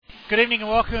Good evening and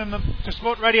welcome to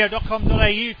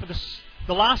sportradio.com.au for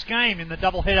the last game in the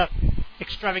double-header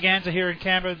extravaganza here in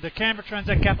Canberra. The Canberra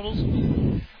Transact Capitals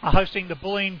are hosting the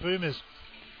Bulleen Boomers.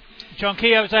 John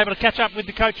Keogh was able to catch up with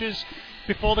the coaches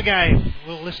before the game.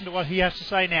 We'll listen to what he has to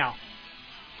say now.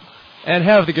 And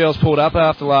how have the girls pulled up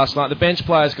after last night? The bench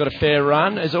players got a fair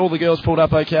run. Is all the girls pulled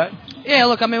up okay? Yeah,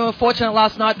 look, I mean, we were fortunate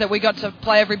last night that we got to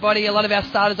play everybody. A lot of our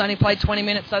starters only played 20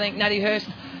 minutes. I think Natty Hurst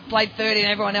played 30 and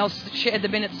everyone else shared the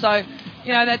minutes. So,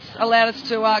 you know, that's allowed us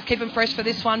to keep them fresh for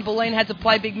this one. Bulleen had to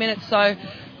play big minutes, so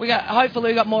hopefully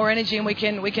we got more energy and we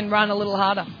can run a little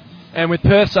harder. And with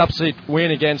Perth's upset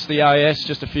win against the AS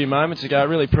just a few moments ago, it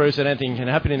really proves that anything can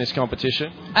happen in this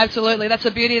competition. Absolutely, that's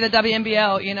the beauty of the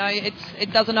WNBL. You know,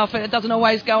 it doesn't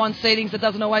always go on seedings, it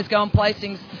doesn't always go on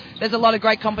placings. There's a lot of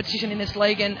great competition in this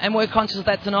league, and we're conscious of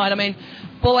that tonight. I mean,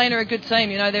 Bulleen are a good team.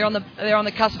 You know, they're on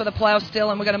the cusp of the playoffs still,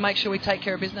 and we're going to make sure we take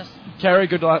care of business. Carrie,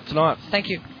 good luck tonight. Thank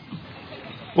you.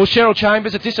 Well, Cheryl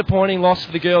Chambers, a disappointing loss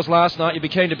for the girls last night. You'd be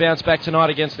keen to bounce back tonight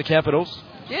against the Capitals.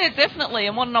 Yeah, definitely,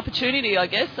 and what an opportunity, I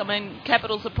guess. I mean,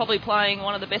 Capitals are probably playing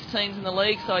one of the best teams in the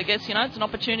league, so I guess, you know, it's an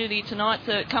opportunity tonight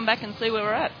to come back and see where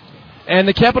we're at. And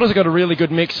the Capitals have got a really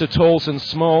good mix of talls and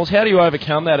smalls. How do you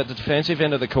overcome that at the defensive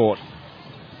end of the court?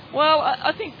 Well,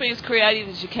 I think be as creative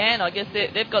as you can. I guess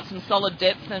they've got some solid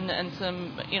depth and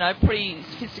some, you know, pretty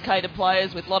sophisticated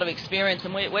players with a lot of experience,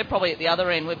 and we're probably at the other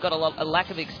end. We've got a lack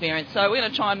of experience. So we're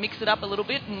going to try and mix it up a little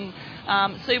bit and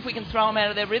see if we can throw them out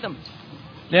of their rhythm.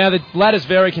 Now, the ladder's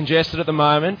very congested at the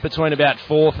moment, between about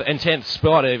 4th and 10th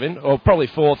spot even, or probably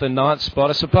 4th and 9th spot.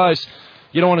 I suppose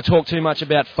you don't want to talk too much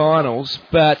about finals,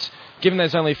 but given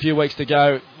there's only a few weeks to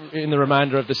go in the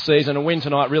remainder of the season, a win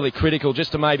tonight really critical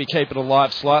just to maybe keep it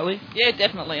alive slightly? Yeah,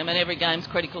 definitely. I mean, every game's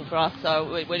critical for us,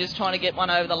 so we're just trying to get one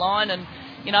over the line and,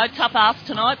 you know, tough ask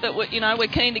tonight, but we're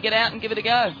keen to get out and give it a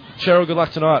go. Cheryl, good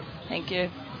luck tonight. Thank you.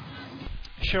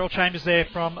 Cheryl Chambers there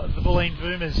from the Bulleen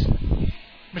Boomers.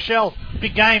 Michelle,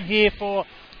 big game here for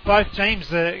both teams.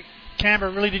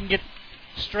 Canberra really didn't get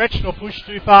stretched or pushed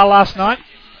too far last night.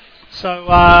 So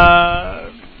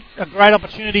a great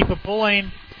opportunity for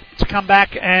Bulleen to come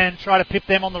back and try to pip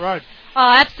them on the road.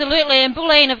 Oh, absolutely. And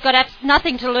Bulleen have got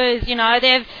nothing to lose. You know,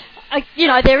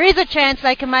 there is a chance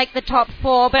they can make the top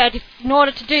 4, but in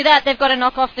order to do that, they've got to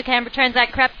knock off the Canberra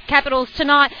Transact Capitals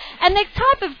tonight. And the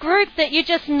type of group that you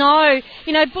just know,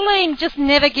 Bulleen just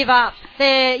never give up.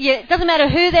 It doesn't matter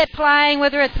who they're playing,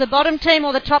 whether it's the bottom team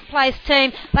or the top place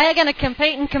team, they are going to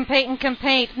compete and compete and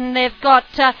compete. And they've got,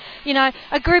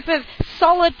 a group of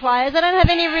solid players. They don't have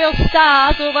any real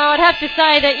stars, although I'd have to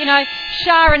say that,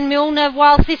 Sharon Milner,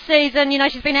 whilst this season,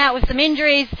 she's been out with some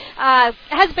injuries,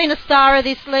 has been a star of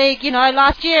this league.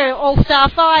 Last year, All-Star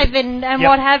 5 and yep.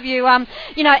 What have you.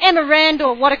 Emma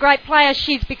Randall, what a great player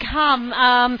she's become.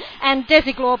 And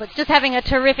Desi Glaubert's just having a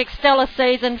terrific, stellar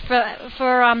season for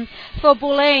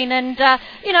Bulleen. And,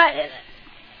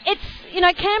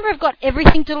 Canberra have got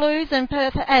everything to lose and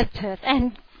Perth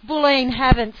and Bulleen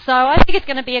haven't. So I think it's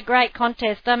going to be a great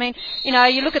contest. I mean,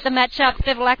 you look at the matchup,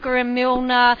 Bevilacqua and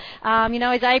Milner,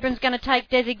 is Abrams going to take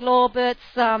Desi Glaubert's,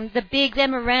 the bigs,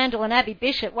 Emma Randall and Abby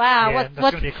Bishop. Wow, yeah, that's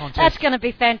going to be a contest. That's going to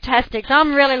be fantastic. So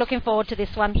I'm really looking forward to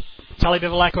this one. Tully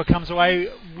Bevilacqua comes away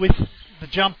with the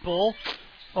jump ball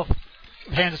off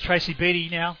the hands of Tracy Beattie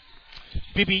now.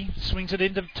 Bibby swings it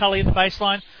into Tully at the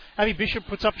baseline. Abby Bishop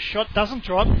puts up a shot, doesn't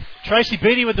drop. Tracy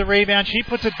Beattie with the rebound. She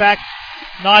puts it back.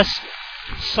 Nice,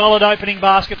 solid opening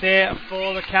basket there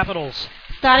for the Capitals.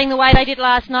 Starting the way they did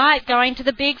last night, going to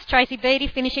the bigs. Tracy Beattie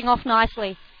finishing off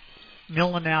nicely.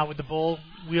 Milner now with the ball,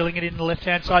 wheeling it in the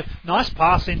left-hand side. Nice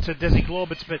pass into Desi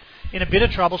Glauberts, but in a bit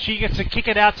of trouble. She gets to kick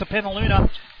it out to Penaluna.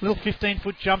 Little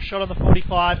 15-foot jump shot on the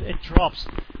 45. It drops.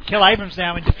 Kel Abrams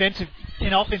now in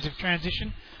offensive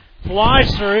transition.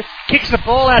 Flies through, kicks the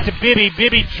ball out to Bibby.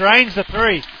 Bibby drains the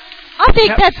three. I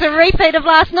think that's a repeat of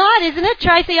last night, isn't it?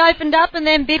 Tracy opened up and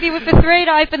then Bibby with the 3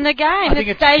 to open the game. I think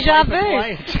it's deja vu.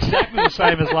 It's exactly the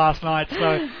same as last night.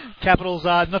 So Capitals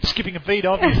are not skipping a beat,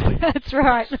 obviously. That's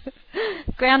right.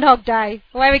 Groundhog Day.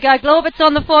 Away we go. Glaubert's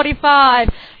on the 45.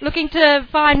 Looking to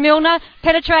find Milner.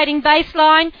 Penetrating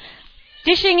baseline.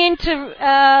 Dishing into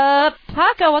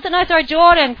Parker, was it? No, sorry,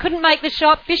 Jordan. Couldn't make the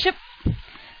shot. Bishop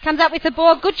comes up with the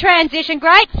ball. Good transition.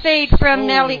 Great feed from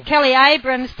Kelly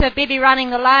Abrams to Bibby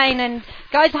running the lane and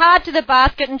goes hard to the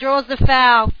basket and draws the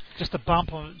foul. Just a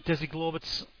bump on Desi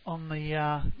Glauberts on the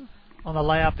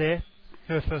layup there.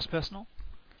 Her first personal.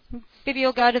 Bibby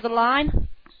will go to the line.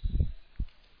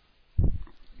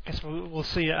 Guess we'll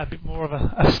see a bit more of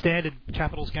a standard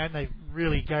Capitals game. They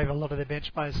really gave a lot of their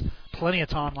bench players plenty of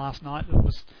time last night. It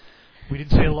was We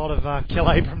didn't see a lot of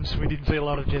Kel Abrams. We didn't see a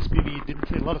lot of Jess Bibby. Didn't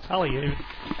see a lot of Tully even.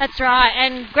 That's right.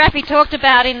 And Graffy talked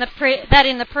about in the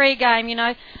pre-game. You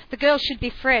know, the girls should be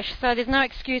fresh. So there's no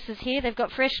excuses here. They've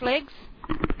got fresh legs.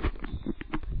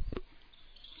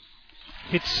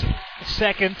 Hits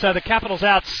second. So the Capitals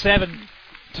out 7-2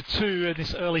 in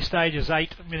this early stages.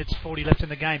 8 minutes 40 left in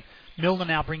the game. Milner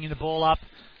now bringing the ball up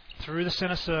through the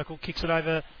centre circle. Kicks it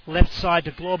over left side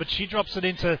to Glaw, but she drops it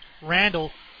into Randall.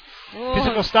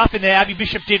 Physical stuff in there. Abby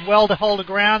Bishop did well to hold the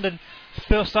ground and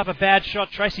first up a bad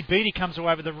shot. Tracy Beattie comes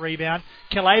away with the rebound.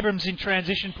 Kel Abrams in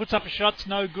transition, puts up a shot, it's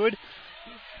no good.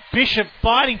 Bishop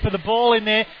fighting for the ball in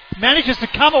there, manages to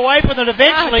come away from it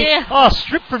eventually.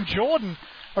 Stripped from Jordan.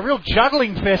 A real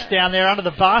juggling fest down there under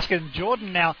the basket. And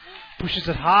Jordan now pushes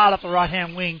it hard up the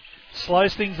right-hand wing,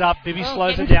 slows things up. Bibby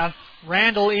slows it down.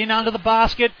 Randall in under the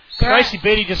basket. Tracy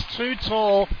Beattie just too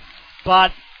tall,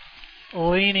 but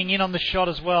leaning in on the shot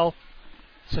as well.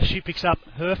 So she picks up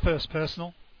her first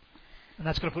personal. And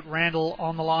that's going to put Randall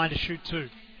on the line to shoot 2.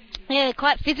 Yeah,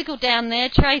 quite physical down there.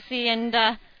 Tracy and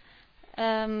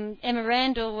Emma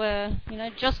Randall were,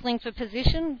 jostling for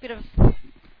position. Bit of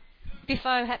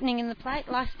biffo happening in the plate.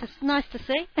 Nice to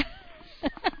see.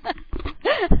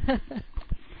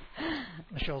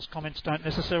 Michelle's comments don't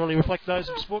necessarily reflect those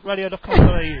of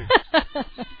sportradio.com.au.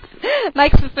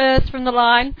 Makes the first from the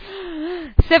line.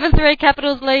 7-3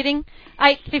 Capitals leading.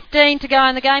 8:15 to go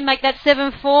in the game. Make that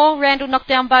 7-4. Randall knocked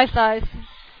down both those.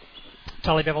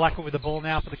 Tully Bevilacqua with the ball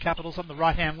now for the Capitals on the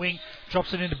right-hand wing.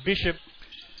 Drops it into Bishop.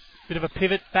 Bit of a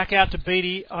pivot. Back out to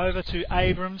Beattie. Over to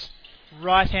Abrams.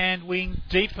 Right-hand wing.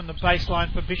 Deep from the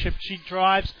baseline for Bishop. She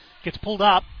drives. Gets pulled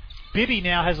up. Bibby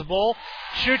now has the ball.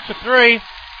 Shoots for 3.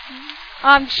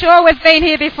 I'm sure we've been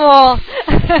here before.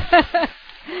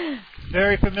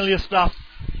 Very familiar stuff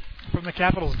from the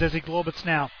Capitals. Desi Glorbitz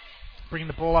now bringing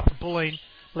the ball up to Bulleen.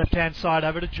 Left-hand side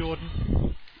over to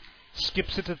Jordan.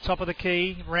 Skips it to the top of the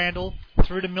key. Randall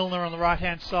through to Milner on the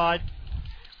right-hand side.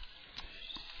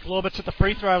 Glorbitz at the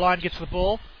free throw line gets the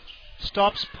ball.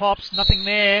 Stops, pops, nothing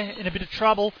there. In a bit of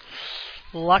trouble.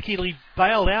 Luckily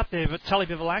bailed out there, but Tully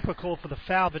Bevilacqua called for the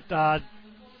foul, but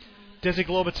Desi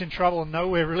Glorbitz in trouble and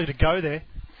nowhere really to go there.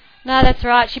 No, that's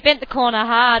right. She bent the corner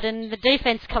hard and the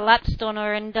defence collapsed on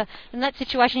her, and in that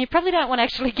situation you probably don't want to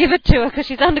actually give it to her because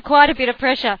she's under quite a bit of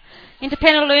pressure. Into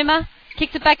Penaluma,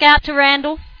 kicks it back out to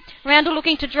Randall. Randall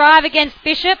looking to drive against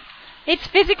Bishop. It's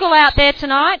physical out there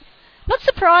tonight. Not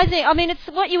surprising. I mean, it's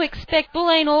what you expect.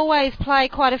 Bulleen always play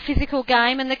quite a physical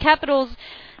game, and the Capitals,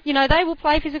 they will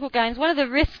play physical games. One of the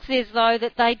risks is, though,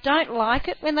 that they don't like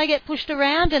it when they get pushed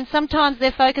around, and sometimes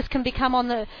their focus can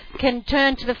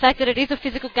turn to the fact that it is a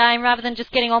physical game rather than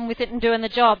just getting on with it and doing the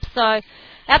job. So,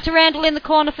 out to Randall in the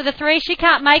corner for the 3. She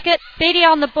can't make it. Beattie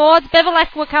on the boards.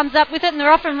 Bevilacqua comes up with it, and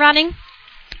they're off and running.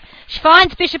 She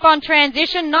finds Bishop on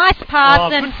transition. Nice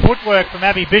pass. Good footwork from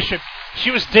Abby Bishop. She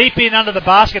was deep in under the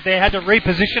basket there, had to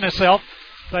reposition herself,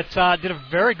 but did a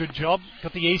very good job.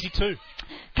 Got the easy 2.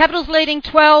 Capitals leading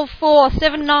 12-4,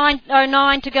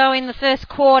 7:09 to go in the first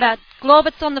quarter.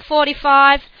 Glorbitz on the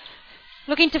 45,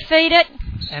 looking to feed it.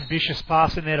 Ambitious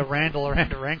pass in there to Randall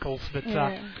around her ankles, but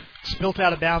spilt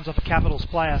out of bounds off the Capitals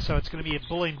player, so it's going to be a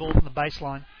Bulleen ball from the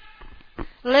baseline.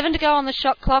 11 to go on the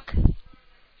shot clock.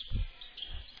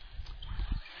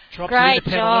 Drops it into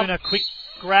Penaluna, quick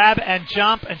grab and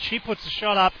jump, and she puts the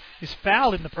shot up. Is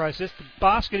fouled in the process. The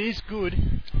basket is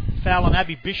good. Foul on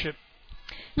Abby Bishop.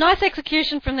 Nice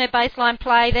execution from their baseline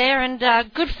play there, and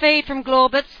good feed from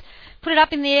Glorbitz. Put it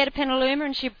up in the air to Penaluma,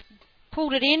 and she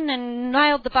pulled it in and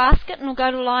nailed the basket, and will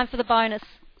go to the line for the bonus.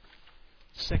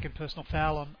 Second personal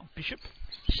foul on Bishop.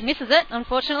 She misses it,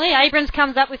 unfortunately. Abrams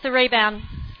comes up with the rebound.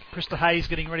 Krista Hayes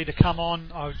getting ready to come on,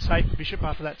 I would say, for Bishop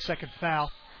after that second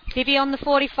foul. Bibby on the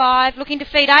 45, looking to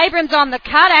feed Abrams on the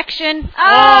cut action. Misses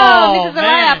the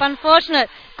layup, unfortunate.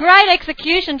 Great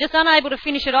execution, just unable to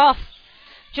finish it off.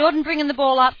 Jordan bringing the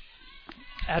ball up.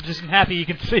 Abs isn't happy, you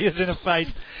can see it in her face.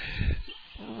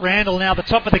 Randall now the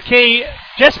top of the key.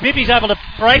 Jess Bibby's able to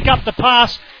break up the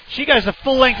pass. She goes the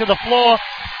full length of the floor,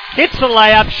 hits the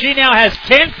layup. She now has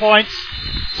 10 points.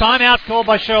 Timeout called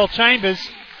by Cheryl Chambers.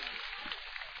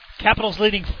 Capitals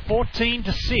leading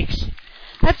 14-6.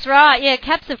 That's right, yeah,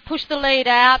 Caps have pushed the lead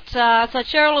out, so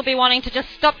Cheryl will be wanting to just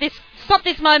stop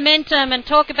this momentum and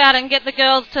talk about it and get the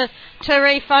girls to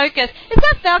refocus. Is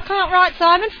that foul count right,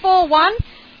 Simon? 4-1?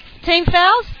 Team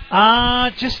fouls?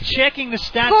 Just checking the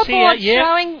stats Scoreboard here.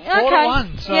 showing,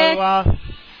 4-1. So,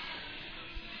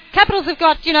 Capitals have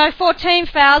got, 14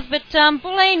 fouls, but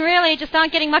Bulleen really just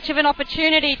aren't getting much of an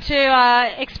opportunity to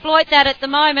exploit that at the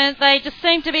moment. They just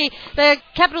seem to be, the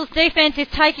Capitals defence is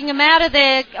taking them out of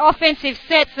their offensive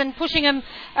sets and pushing them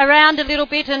around a little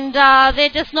bit, and they're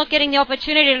just not getting the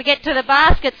opportunity to get to the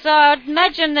basket. So I'd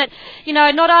imagine that,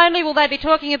 not only will they be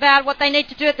talking about what they need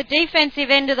to do at the defensive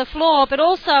end of the floor, but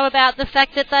also about the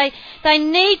fact that they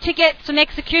need to get some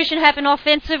execution happen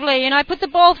offensively. Put the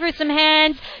ball through some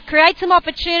hands, create some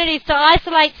opportunities to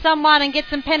isolate someone and get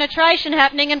some penetration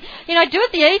happening, and do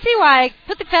it the easy way.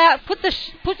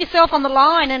 Put yourself on the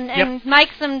line and make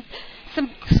some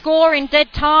score in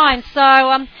dead time.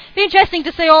 So be interesting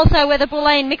to see also whether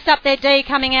Bulleen mix up their D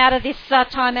coming out of this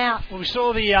timeout. Well, we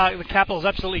saw the Capitals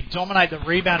absolutely dominate the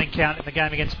rebounding count in the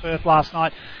game against Perth last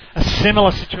night. A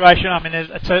similar situation. I mean,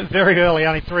 it's very early,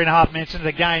 only 3.5 minutes into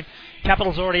the game.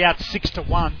 Capitals already out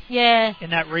 6-1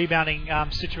 in that rebounding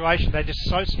situation. They're just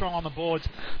so strong on the boards.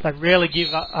 They rarely give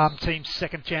teams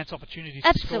second chance opportunities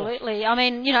to score. Absolutely. I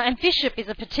mean, and Bishop is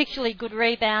a particularly good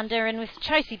rebounder, and with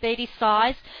Tracy Beattie's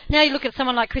size, now you look at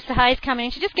someone like Krista Hayes coming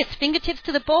in, she just gets fingertips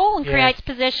to the ball and creates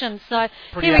possession. So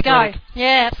pretty here athletic. We go.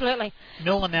 Yeah, absolutely.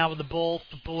 Milner now with the ball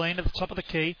for Bulleen at the top of the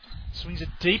key. Swings it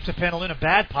deep to Penaluna.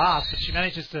 Bad pass, but she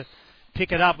manages to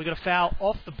pick it up. We've got a foul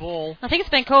off the ball. I think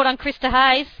it's been called on Krista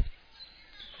Hayes.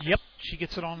 Yep, she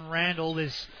gets it on Randall.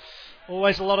 There's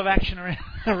always a lot of action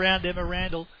around Emma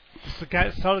Randall. It's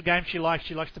the sort of game she likes.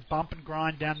 She likes to bump and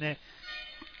grind down there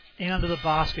in under the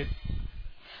basket.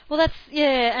 Well,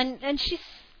 and she's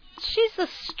a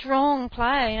strong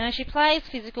player. She plays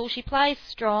physical, she plays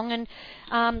strong, and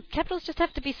Capitals just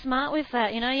have to be smart with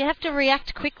that. You have to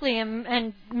react quickly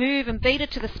and move and beat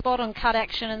it to the spot on cut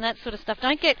action and that sort of stuff.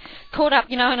 Don't get caught up,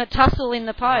 in a tussle in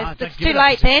the post. No, it's too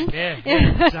late then.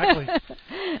 Yeah, exactly.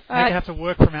 They have to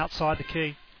work from outside the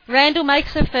key. Randall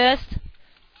makes her first.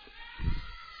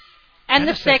 And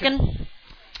the second.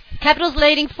 Capitals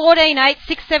leading 14-8,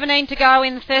 6:17 to go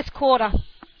in the first quarter.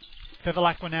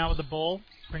 Bevilacqua now with the ball.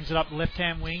 Brings it up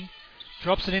left-hand wing.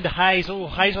 Drops it into Hayes. Oh,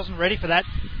 Hayes wasn't ready for that.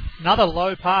 Another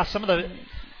low pass. Some of the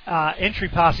entry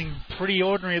passing pretty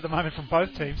ordinary at the moment from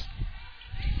both teams.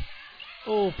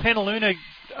 Oh, Penaluna,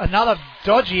 another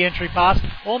dodgy entry pass.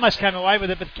 Almost came away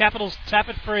with it, but the Capitals tap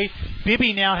it free.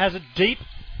 Bibby now has it deep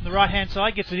on the right-hand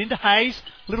side. Gets it into Hayes.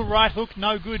 Little right hook,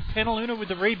 no good. Penaluna with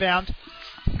the rebound.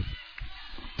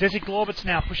 Desi Glorbitz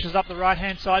now pushes up the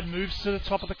right-hand side. Moves to the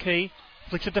top of the key.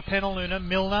 Flicks it to Penaluna.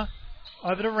 Milner.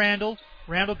 Over to Randall.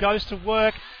 Randall goes to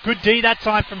work. Good D that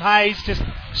time from Hayes. Just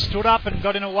stood up and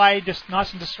got in a way. Just nice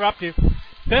and disruptive.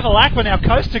 Bevilacqua now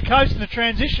coast to coast in the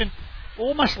transition.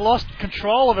 Almost lost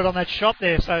control of it on that shot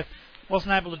there. So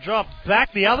wasn't able to drop.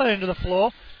 Back the other end of the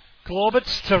floor.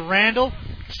 Glorbitz to Randall.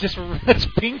 It's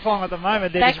ping pong at the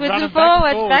moment. They're backwards just and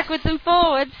forwards. Backwards and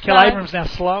forwards. Kel Abrams now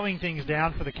slowing things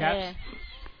down for the Caps.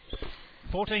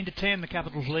 14-10 the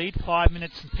Capitals lead. 5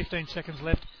 minutes and 15 seconds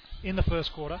left in the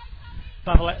first quarter.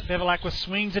 Bevilacqua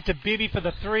swings it to Bibby for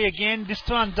the three again. This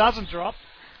time doesn't drop.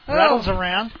 Rattles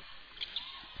around.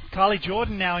 Kylie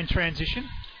Jordan now in transition.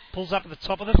 Pulls up at the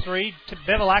top of the three. To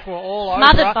Bevilacqua all over.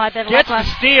 Smothered by Bevilacqua. Gets the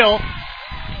steal.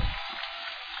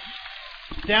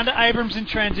 Down to Abrams in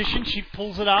transition. She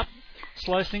pulls it up.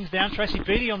 Slows things down. Tracy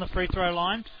Beattie on the free throw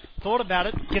line. Thought about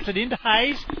it. Gets it into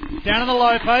Hayes. Down in the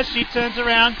low post. She turns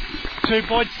around. 2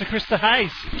 points to Krista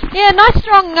Hayes. Yeah, nice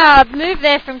strong move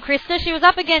there from Krista. She was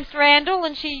up against Randall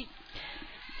and she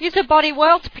used her body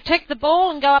well to protect the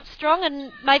ball and go up strong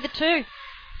and made the 2.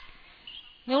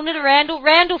 Milner to Randall.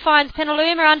 Randall finds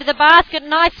Penaluma under the basket.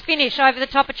 Nice finish over the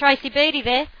top of Tracy Beattie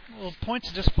there. Well,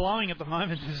 points are just flowing at the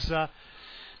moment.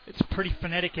 It's pretty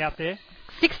frenetic out there.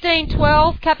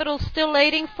 16-12. Capitals still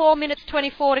leading. 4 minutes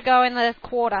 24 to go in the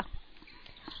quarter.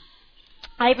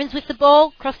 Abrams with the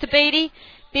ball. Cross to Beattie.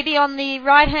 Bibby on the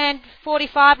right-hand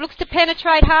 45. Looks to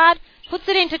penetrate hard. Puts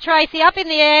it into Tracy. Up in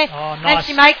the air. Oh, nice. And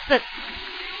she makes it.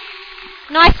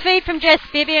 Nice feed from Jess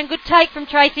Bibby and good take from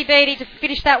Tracy Beattie to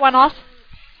finish that one off.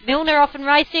 Milner off and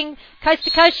racing. Coast to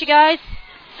coast she goes.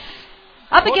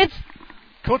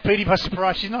 Caught Beattie by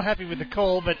surprise. She's not happy with the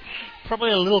call, but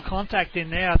probably a little contact in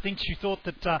there. I think she thought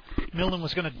that Milner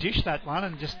was going to dish that one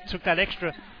and just took that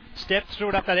extra step, threw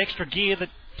it up that extra gear that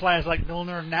players like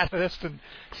Milner and Nat Hurst and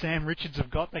Sam Richards have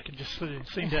got. They can just sort of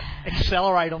seem to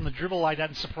accelerate on the dribble like that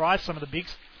and surprise some of the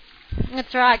bigs.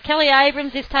 That's right. Kelly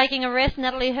Abrams is taking a rest.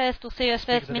 Natalie Hurst will see her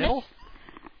first minute.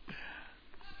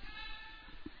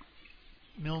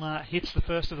 Milner hits the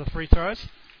first of the free throws.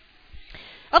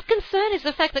 Of concern is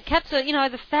the fact that Caps are,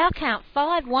 the foul count,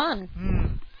 5-1.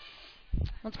 Well,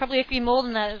 it's probably a few more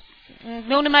than that.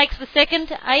 Milner makes the second,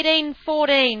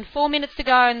 18-14. 4 minutes to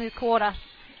go in the quarter.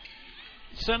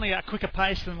 certainly a quicker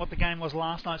pace than what the game was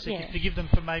last night, so you Yeah. can forgive them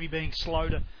for maybe being slow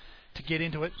to get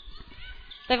into it.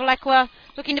 Bevilacqua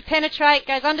looking to penetrate,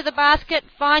 goes under the basket,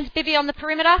 finds Bibby on the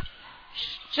perimeter.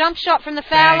 Jump shot from the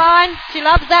foul Bang. line. She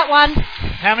loves that one.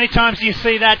 How many times do you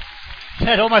see that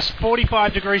almost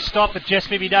 45-degree stop that Jess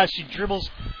Bibby does? She dribbles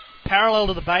parallel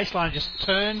to the baseline, just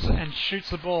turns and shoots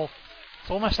the ball.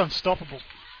 It's almost unstoppable.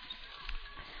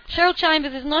 Cheryl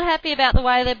Chambers is not happy about the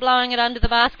way they're blowing it under the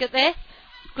basket there.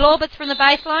 Glaubitz from the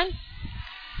baseline.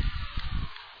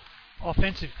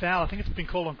 Offensive foul. I think it's been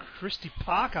called on Christy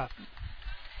Parker.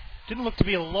 Didn't look to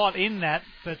be a lot in that,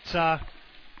 but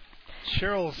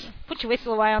Cheryl's... Put your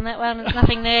whistle away on that one. There's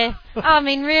nothing there. I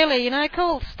mean, really,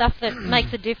 cool stuff that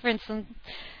makes a difference. And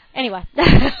anyway.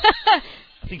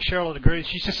 I think Cheryl would agree.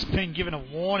 She's just been given a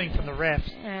warning from the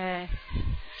refs.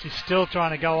 She's still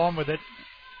trying to go on with it.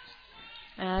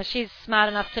 She's smart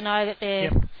enough to know that they're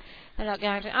Yep. they're not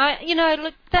going to.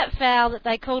 Look, that foul that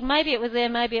they called, maybe it was there,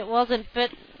 maybe it wasn't,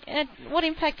 but what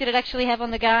impact did it actually have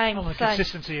on the game? On the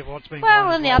consistency of what's been well,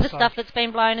 blown and the as other so. stuff that's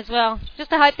been blown as well. Just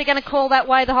to hope they're going to call that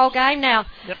way the whole game now.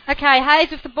 Yep. Okay,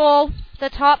 Hayes with the ball, the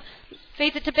top,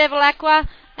 feeds it to Bevilacqua,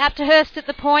 out to Hurst at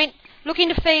the point, looking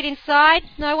to feed inside,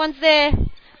 no one's there.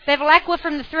 Bevilacqua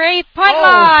from the 3-point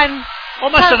line.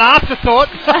 Almost an afterthought.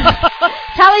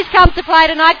 Tully's come to play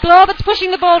tonight. Glaubitz pushing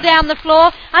the ball down the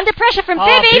floor. Under pressure from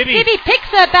Bibby. Bibby. Bibby picks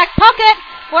her back pocket.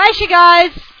 Away she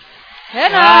goes.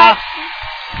 Good night.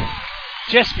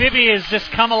 Jess Bibby has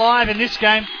just come alive in this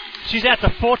game. She's out to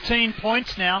 14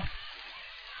 points now.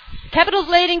 Capitals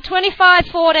leading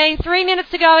 25-14. 3 minutes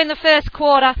to go in the first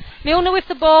quarter. Milner with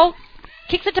the ball.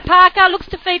 Kicks it to Parker. Looks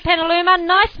to feed Penaluma.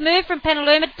 Nice move from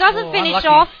Penaluma. Doesn't finish unlucky.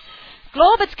 off.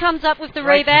 Glaubitz comes up with the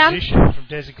Great rebound. position from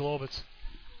Desi Glaubitz.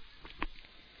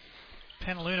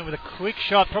 Penaluna with a quick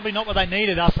shot. Probably not what they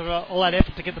needed after all that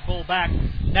effort to get the ball back.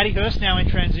 Natty Hurst now in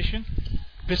transition.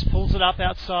 Biss pulls it up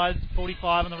outside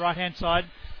 45 on the right-hand side.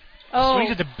 Oh.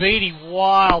 Swings it to Beattie.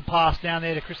 Wild pass down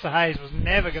there to Krista Hayes. Was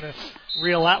never going to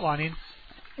reel that one in.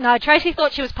 No, Tracy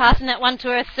thought she was passing that one to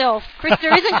herself.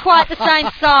 Krista isn't quite the same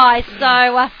size,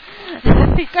 so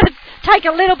he's got to take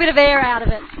a little bit of air out of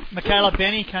it. Michaela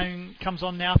Benny comes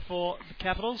on now for the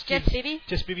Capitals. Jess Gives Bibby.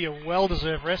 Jess Bibby a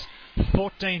well-deserved rest.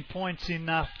 14 points in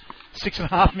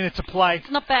 6.5 minutes of play. It's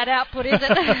not bad output, is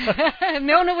it?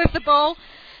 Milner with the ball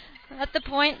at the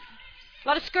point. A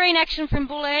lot of screen action from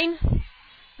Bulleen.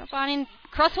 Not finding.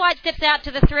 Crosswhite steps out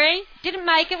to the 3. Didn't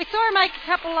make it. We saw her make a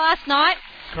couple last night.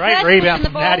 Great Hurst rebound pushing the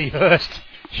from ball. Natty Hurst.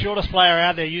 Shortest player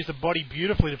out there, used the body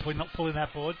beautifully to pull in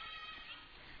that board.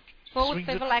 Ball with Swings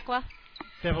it. Bevilacqua.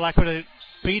 Bevilacqua to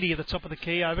Beattie at the top of the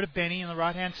key, over to Benny on the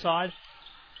right-hand side.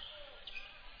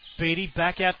 Beattie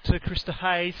back out to Krista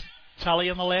Hayes. Tully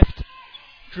on the left.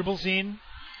 Dribbles in.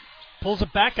 Pulls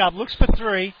it back up. Looks for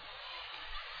 3.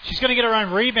 She's going to get her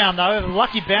own rebound, though. A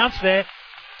lucky bounce there.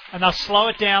 And they'll slow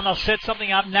it down. They'll set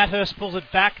something up. Nat Hurst pulls it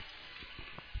back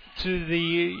to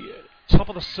the top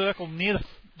of the circle near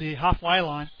the halfway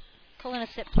line. Calling a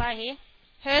set play here.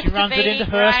 Hurst She runs to it Beattie.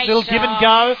 into Hurst. Great Little give and shot.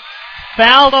 go.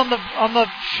 Fouled on the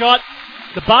shot.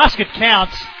 The basket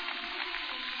counts.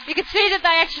 You could see that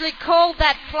they actually called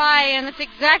that play, and it's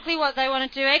exactly what they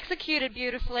wanted to. Executed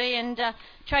beautifully, and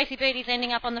Tracy Beattie's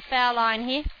ending up on the foul line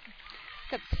here.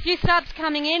 Got a few subs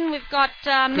coming in. We've got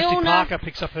Christy Milner, Parker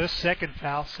picks up her second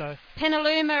foul. So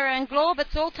Penaluma, and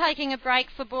Glaubitz all taking a break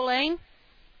for Bulleen.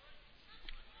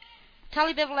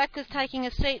 Tully Bevilacqua's taking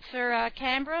a seat for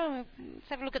Canberra. Let's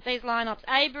have a look at these lineups.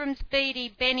 Abrams,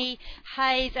 Beattie, Benny,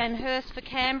 Hayes and Hurst for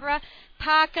Canberra.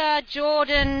 Parker,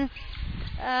 Jordan,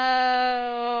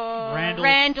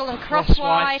 Randall and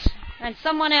Crosswhite, and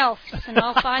someone else. And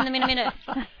I'll find them in a minute.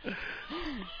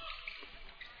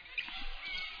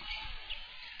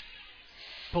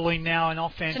 Bulleen now in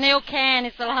offense. Janelle Can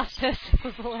is the last person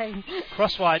for Bulleen.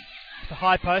 Crosswhite, the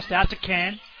high post, out to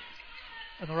Can.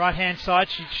 On the right-hand side,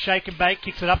 she shake and bake,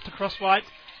 kicks it up to Crosswhite.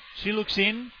 She looks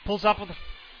in, pulls up at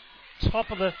the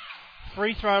top of the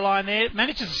free throw line there.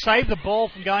 Manages to save the ball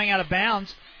from going out of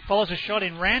bounds. Follows a shot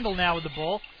in. Randall now with the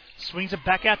ball. Swings it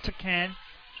back out to Can.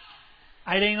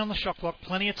 18 on the shot clock.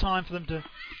 Plenty of time for them to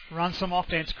run some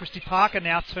offense. Christy Parker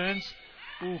now turns.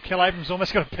 Ooh, Kel Abrams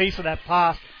almost got a piece of that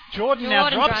pass. Jordan now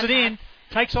drops it in.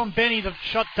 Takes on Benny. The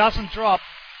shot doesn't drop.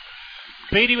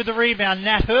 Beattie with the rebound.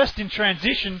 Nat Hurst in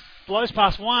transition. Blows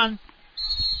past one.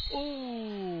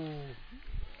 Ooh.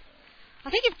 I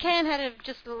think if Can had have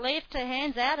just left her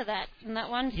hands out of that in that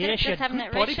one, Yeah, she just had having good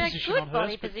that body reach check, position good on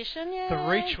body Hurst, but position. Yeah. The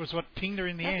reach was what pinged her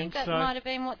in the I end. think that So might have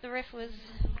been what the ref was.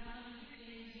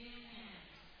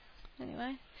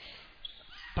 Anyway,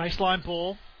 baseline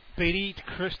ball. Beattie to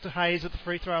Krista Hayes at the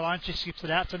free throw line. She skips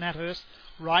it out to Nat Hurst.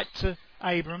 Right to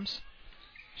Abrams.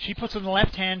 She puts it in the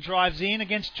left hand, drives in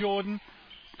against Jordan.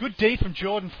 Good D from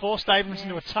Jordan, forced Abrams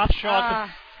into a tough shot.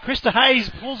 But Krista Hayes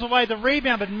pulls away the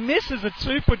rebound but misses a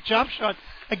 2-foot jump shot.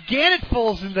 Again, it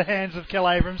falls in the hands of Kel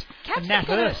Abrams and Nat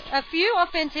Hurst. A few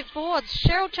offensive boards.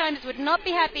 Cheryl Chambers would not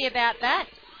be happy about that.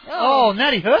 Oh,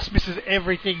 Natty Hurst misses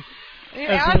everything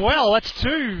as well. That's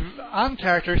two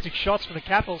uncharacteristic shots for the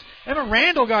Capitals. Emma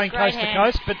Randall going coast to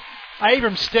coast, but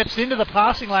Abrams steps into the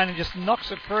passing lane and just knocks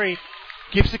it free.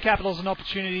 Gives the Capitals an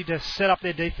opportunity to set up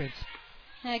their defence.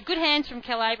 Good hands from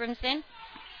Kel Abrams then.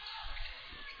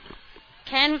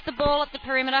 Can with the ball at the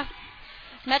perimeter.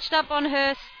 Matched up on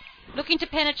Hurst. Looking to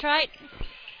penetrate.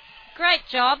 Great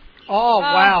job. Oh,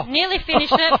 wow. Nearly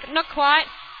finished it, but not quite.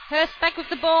 Hurst back with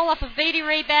the ball off a Vitti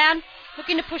rebound.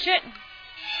 Looking to push it.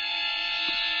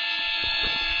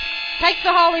 Takes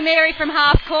the Holy Mary from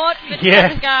half court, but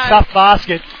doesn't go. Tough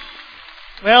basket.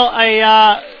 Well,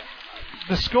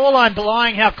 the scoreline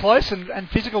belying how close and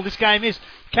physical this game is.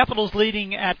 Capitals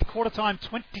leading at quarter time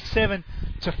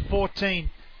 27-14.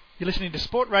 You're listening to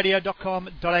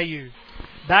sportradio.com.au.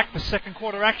 Back for second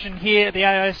quarter action here at the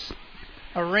AIS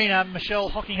Arena. Michelle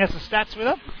Hocking has the stats with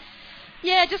her.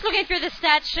 Yeah, just looking through the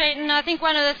stat sheet, and I think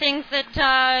one of the things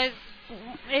that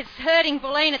is hurting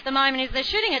Bulleen at the moment is they're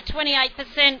shooting at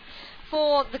 28%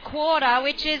 for the quarter,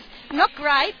 which is not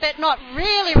great, but not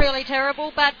really, really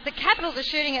terrible. But the Capitals are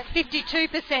shooting at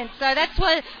 52%, so that's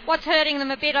what's hurting them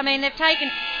a bit. I mean, they've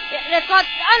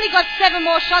only got 7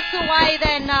 more shots away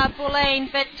than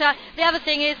Bulleen, but the other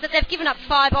thing is that they've given up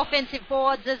 5 offensive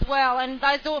boards as well, and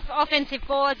those offensive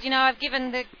boards, have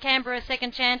given the Canberra a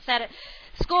second chance at it.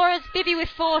 Scorers, Bibby with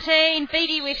 14,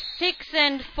 Beattie with 6,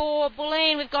 and for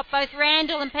Bulleen we've got both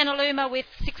Randall and Penaluma with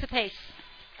 6 apiece.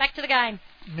 Back to the game.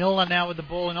 Milner now with the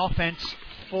ball in offense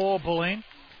for Bulleen.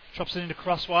 Drops it into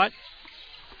Crosswhite.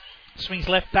 Swings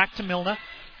left back to Milner.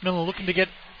 Milner looking to get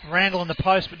Randall in the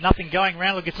post, but nothing going.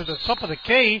 Randall gets to the top of the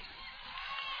key.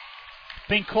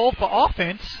 Being called for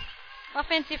offense.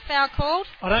 Offensive foul called.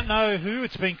 I don't know who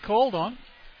it's been called on.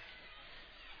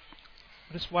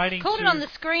 I'm just waiting. Called it on the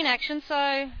screen action,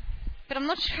 but I'm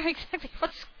not sure exactly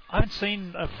what's. I haven't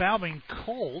seen a foul being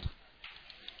called.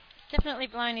 Definitely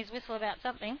blown his whistle about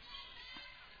something.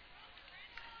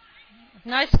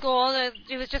 No score.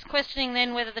 He was just questioning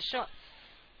then whether the shot.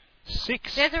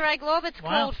 6. Desiree Glaubert's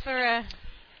called for a.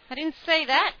 I didn't see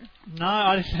that. No,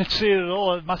 I didn't see it at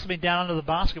all. It must have been down under the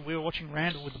basket. We were watching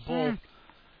Randall with the ball.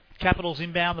 Capitals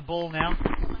inbound the ball now.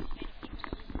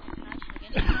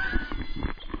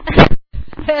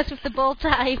 Hurst with the ball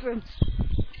to Abrams.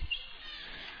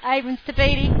 Abrams to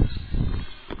Beattie.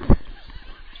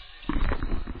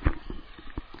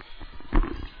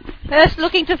 Hurst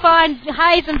looking to find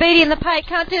Hayes and Beattie in the paint.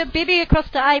 Can't do it. Bibby across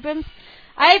to Abrams.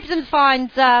 Abrams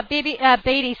finds Beattie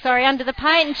under the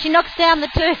paint, and she knocks down the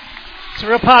 2. It's a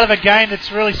real part of a game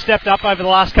that's really stepped up over the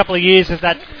last couple of years, is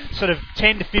that sort of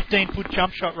 10 to 15 foot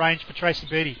jump shot range for Tracy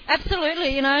Beattie.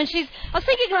 Absolutely, and I was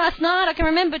thinking last night, I can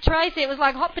remember Tracy, it was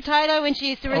like hot potato when she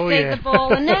used to receive the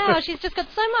ball, and now she's just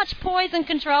got so much poise and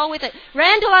control with it.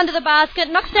 Randall under the basket,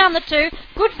 knocks down the 2.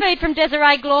 Good feed from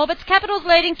Desiree Glauberts. Capitals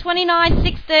leading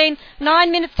 29-16,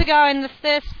 9 minutes to go in the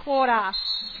first quarter.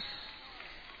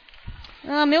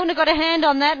 Milner got a hand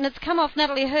on that, and it's come off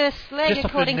Natalie Hurst's leg, just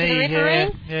according to the knee, the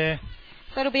referee. Yeah.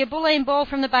 So it'll be a Bulleen ball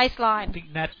from the baseline. I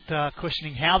think Nat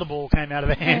questioning how the ball came out of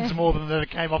her hands more than that it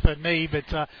came off her knee.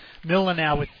 But Milner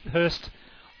now with Hurst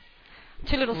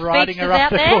 2 little riding her up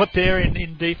out the there. court there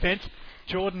in defence.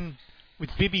 Jordan with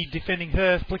Bibby defending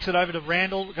her, flicks it over to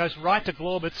Randall, goes right to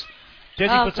Glauberts.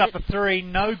 Desi puts up a 3,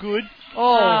 no good.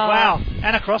 Oh, wow.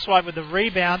 Anna Crosswhite with the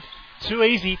rebound. Too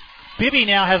easy. Bibby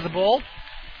now has the ball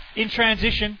in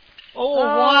transition.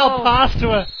 Wild pass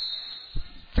to her.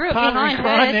 Threw it behind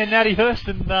her. There, Natty Hurst,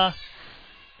 and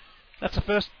that's the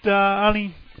first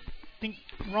only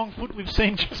wrong foot we've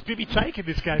seen just Bibby take in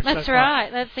this game. That's so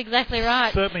right. That's exactly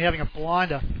right. Certainly having a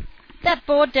blinder. That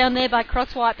board down there by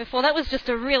Crosswhite before, that was just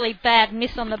a really bad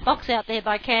miss on the box out there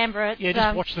by Canberra.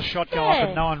 Just watch the shot go up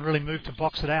and no one really moved to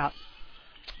box it out.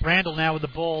 Randall now with the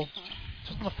ball.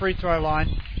 Just on the free throw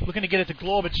line. Looking to get it to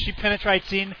Glauberts. She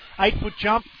penetrates in. 8-foot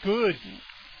jump. Good.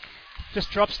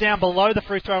 Just drops down below the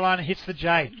free throw line and hits the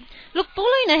J. Look,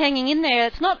 Bulleen are hanging in there.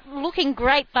 It's not looking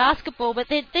great basketball, but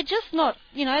they're just not,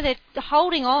 they're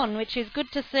holding on, which is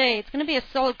good to see. It's going to be a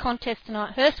solid contest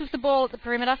tonight. Hurst with the ball at the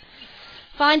perimeter.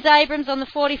 Finds Abrams on the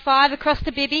 45 across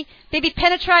to Bibby. Bibby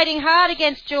penetrating hard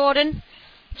against Jordan.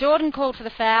 Jordan called for the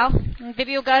foul, and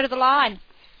Bibby will go to the line.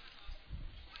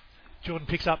 Jordan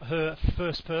picks up her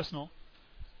first personal.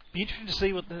 Be interesting to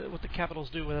see what the Capitals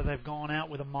do, whether they've gone out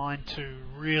with a mind to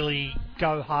really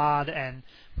go hard and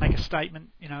make a statement,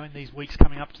 in these weeks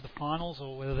coming up to the finals,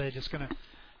 or whether they're just going to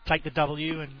take the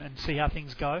W and see how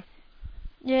things go.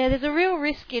 Yeah, there's a real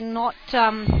risk in not,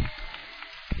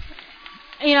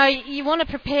 you want to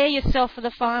prepare yourself for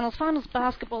the finals. Finals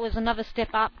basketball is another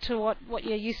step up to what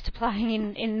you're used to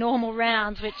playing in normal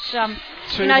rounds, which, Two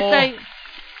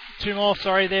more,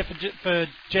 there for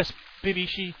Jess Bibby.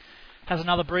 She has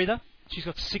another breather. She's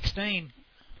got 16.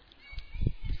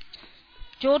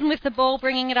 Jordan with the ball,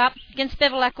 bringing it up against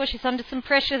Bevilacqua. She's under some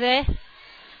pressure there.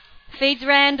 Feeds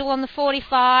Randall on the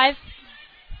 45.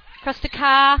 Across to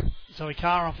Carr. Zoe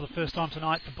Carr on for the first time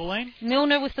tonight for Bulleen.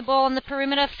 Milner with the ball on the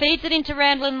perimeter. Feeds it into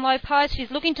Randall in low post.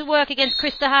 She's looking to work against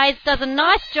Krista Hayes. Does a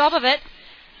nice job of it.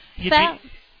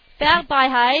 Fouled by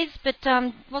Hayes, but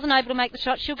wasn't able to make the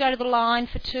shot. She'll go to the line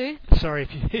for 2. Sorry,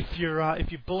 if you're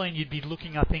Bulleen, you'd be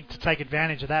looking, I think, to take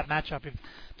advantage of that matchup. If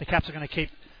the Caps are going to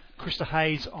keep Krista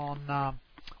Hayes on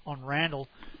Randall,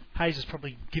 Hayes is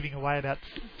probably giving away about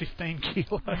 15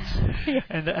 kilos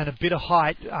and a bit of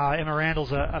height. Emma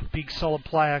Randall's a big, solid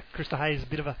player. Krista Hayes is a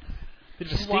bit of a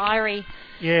stick. Wiry.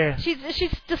 Yeah. She's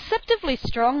deceptively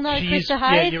strong though, She is, Krista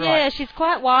Hayes. yeah, you're right. She's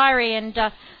quite wiry and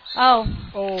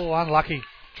unlucky.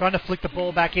 Trying to flick the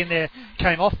ball back in there,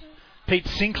 came off Pete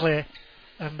Sinclair,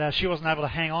 and she wasn't able to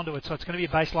hang on to it. So it's going to be a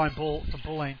baseline ball for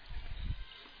Bulleen.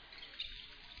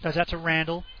 Goes out to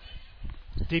Randall,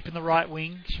 deep in the right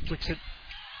wing. She flicks it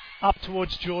up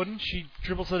towards Jordan. She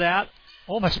dribbles it out,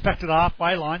 almost back to the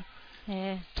halfway line.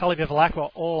 Yeah. Tully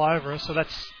Bevilacqua all over her, so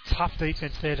that's tough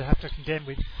defense there to have to contend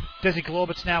with. Desi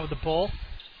Glorbitz now with the ball.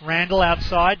 Randall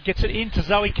outside, gets it into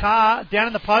Zoe Carr, down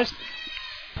in the post.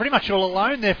 Pretty much all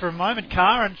alone there for a moment,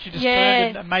 Carr, and she just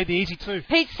turned and made the easy 2.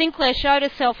 Pete Sinclair showed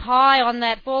herself high on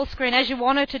that ball screen, as you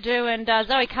want her to do, and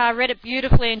Zoe Carr read it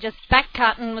beautifully and just back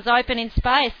cut and was open in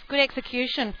space. Good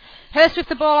execution. Hurst with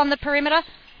the ball on the perimeter,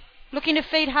 looking to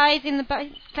feed Hayes in the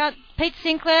base. Pete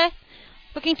Sinclair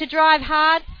looking to drive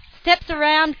hard, steps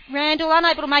around Randall,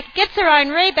 unable to make it, gets her own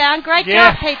rebound. Great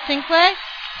job, Pete Sinclair.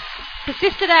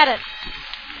 Persisted at it.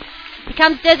 Here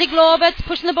comes Desi Glorbitz,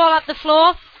 pushing the ball up the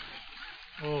floor.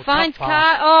 Finds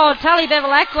Carr. Tully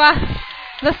Bevilacqua.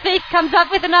 The thief comes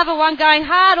up with another one, going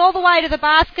hard all the way to the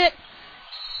basket.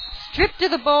 Stripped to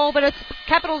the ball, but it's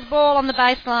Capitals ball on the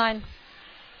baseline.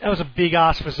 That was a big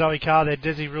ask for Zoe Carr there.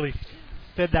 Desi really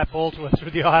fed that ball to her through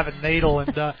the eye of a needle,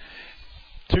 and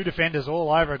 2 defenders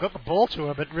all over her. Got the ball to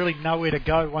her, but really nowhere to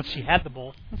go once she had the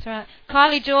ball. That's right.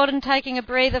 Kylie Jordan taking a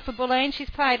breather for Bulleen.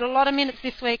 She's played a lot of minutes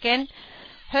this weekend.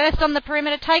 Hurst on the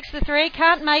perimeter takes the 3,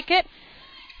 can't make it.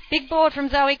 Big board from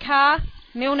Zoe Carr.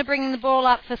 Milner bringing the ball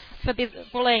up for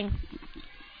Bulleen.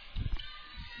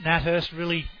 Nat Hurst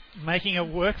really making her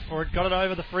work for it. Got it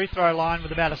over the free throw line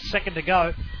with about a second to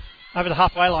go. Over the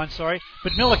halfway line, sorry.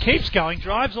 But Miller keeps going.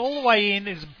 Drives all the way in.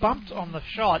 Is bumped on the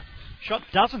shot. Shot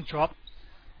doesn't drop.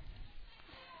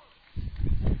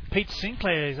 Pete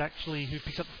Sinclair is actually who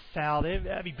picks up the foul there.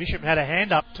 Abby Bishop had a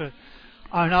hand up to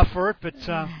own up for it, but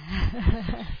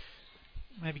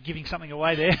maybe giving something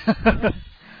away there.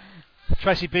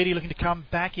 Tracy Beattie looking to come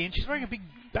back in. She's wearing a big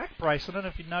back brace. I don't know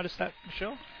if you noticed that,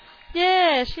 Michelle.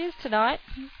 Yeah, she is tonight.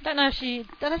 Don't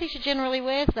think she generally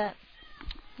wears that.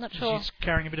 Not sure. She's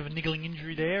carrying a bit of a niggling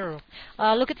injury there.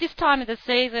 Or? Look, at this time of the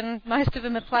season, most of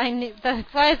them are playing. The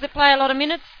players that play a lot of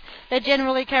minutes, they're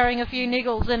generally carrying a few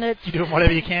niggles, and it's you're doing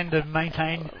whatever you can to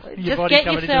maintain your just body get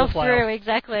covered yourself into the through.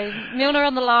 Exactly. Milner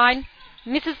on the line.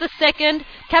 Misses the second.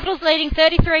 Capitals leading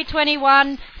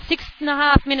 33-21.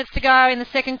 6.5 minutes to go in the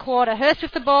second quarter. Hurst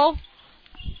with the ball.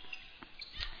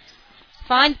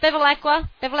 Finds Bevilacqua.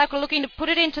 Bevilacqua looking to put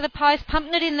it into the post.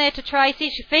 Pumping it in there to Tracy.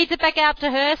 She feeds it back out to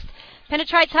Hurst.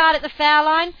 Penetrates hard at the foul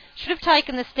line. Should have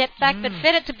taken the step back, but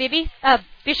fed it to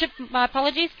Bishop. My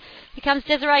apologies. Here comes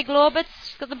Desiree Glorbitz.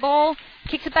 She's got the ball.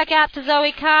 Kicks it back out to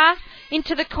Zoe Carr.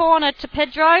 Into the corner to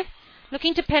Pedro.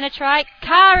 Looking to penetrate.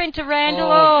 Carr into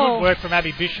Randall. Good work from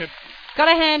Abby Bishop. Got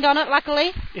a hand on it,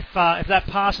 luckily. If that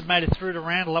pass had made it through to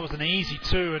Randall, that was an easy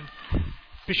 2, and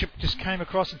Bishop just came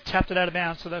across and tapped it out of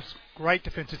bounds, so that's great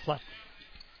defensive play.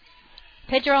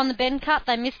 Pedro on the bend cut.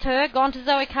 They missed her. Gone to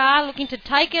Zoe Carr, looking to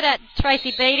take it at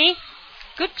Tracy Beattie.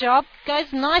 Good job.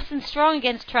 Goes nice and strong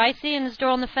against Tracy and has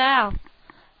drawn the foul.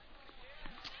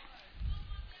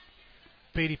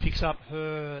 Beattie picks up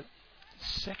her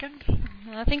second?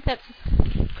 I think that's...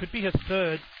 Could be her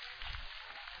third.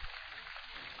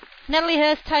 Natalie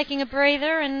Hurst taking a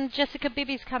breather, and Jessica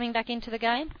Bibby's coming back into the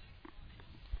game.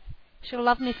 She'll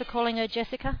love me for calling her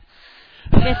Jessica.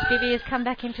 Jess Bibby has come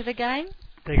back into the game.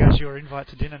 There goes your invite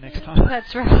to dinner next time.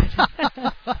 That's right.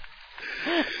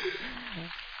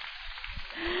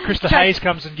 Krista Hayes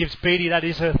comes and gives Beattie, that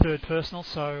is her third personal,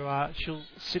 so she'll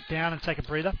sit down and take a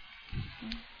breather.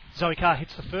 Zoe Carr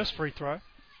hits the first free throw.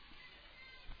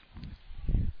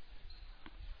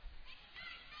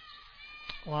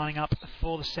 Lining up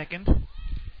for the second.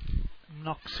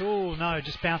 Knocks, oh no,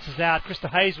 just bounces out. Krista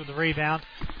Hayes with the rebound.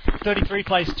 33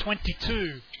 plays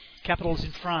 22. Capitals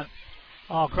in front.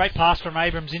 Oh, great pass from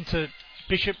Abrams into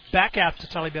Bishop, back out to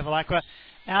Tully Bevilacqua,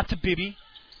 out to Bibby.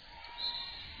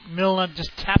 Milner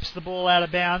just taps the ball out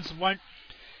of bounds, won't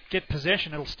get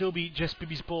possession. It'll still be just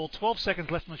Bibby's ball. 12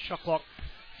 seconds left on the shot clock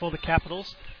for the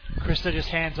Capitals. Krista just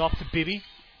hands off to Bibby.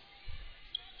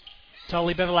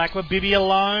 Tully Bevilacqua, Bibby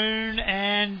alone,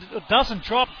 and it doesn't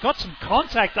drop. Got some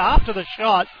contact after the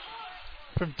shot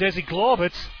from Desi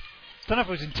Glaubitz. Don't know if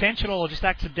it was intentional or just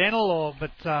accidental,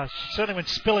 but she certainly went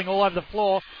spilling all over the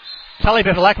floor. Tully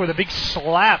Bevilacqua with a big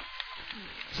slap.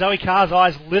 Zoe Carr's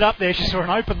eyes lit up there. She saw an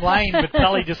open lane, but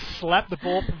Tully just slapped the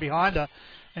ball from behind her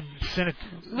and sent it.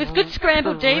 It was good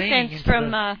scrambled defense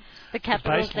from the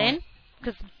Capitals then,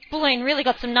 because Bulleen really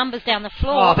got some numbers down the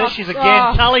floor. Oh, there she's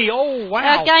again. Tully, oh,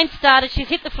 wow. Our game started. She's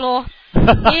hit the floor.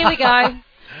 Here we go.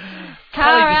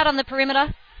 Carr out on the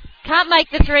perimeter. Can't make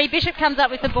the three. Bishop comes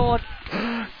up with the board.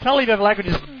 Tully Bevilacqua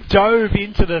just dove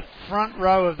into the front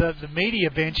row of the media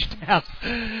bench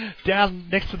down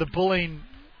next to the Bulleen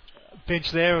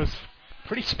bench there. It was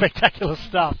pretty spectacular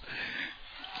stuff.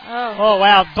 Oh,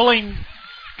 wow. Bulleen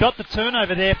got the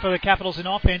turnover there for the Capitals in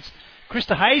offense.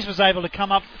 Krista Hayes was able to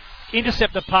come up,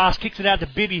 intercept the pass, kicks it out to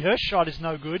Bibby. Her shot is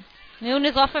no good.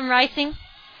 Milner's off and racing.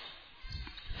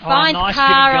 Finds nice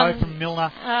Carr give and go from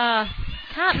Milner.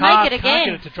 Can't make it again. Can't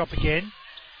get it to drop again.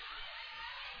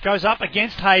 Goes up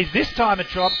against Hayes. This time it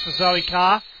drops for Zoe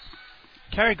Carr.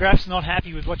 Carrie Graff's not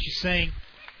happy with what she's seeing.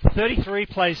 33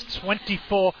 plays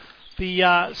 24.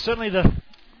 Certainly there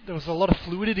was a lot of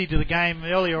fluidity to the game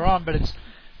earlier on, but it's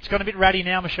gone a bit ratty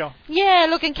now, Michelle. Yeah,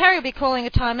 look, and Carrie will be calling a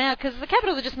timeout because the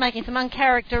Capitals are just making some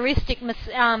uncharacteristic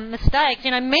mistakes,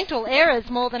 mental errors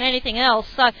more than anything else.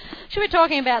 So should be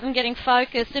talking about them getting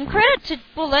focused. And credit to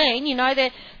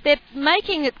Bulleen, they're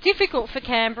making it difficult for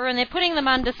Canberra and they're putting them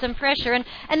under some pressure and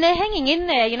they're hanging in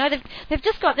there.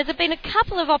 There's been a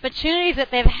couple of opportunities that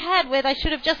they've had where they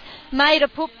should have just made a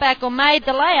putback or made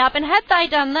the layup, and had they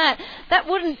done that, that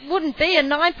wouldn't be a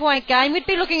 9-point game. We'd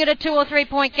be looking at a 2 or 3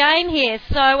 point game here.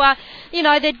 So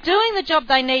they're doing the job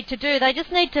they need to do. They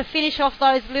just need to finish off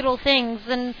those little things,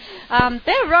 and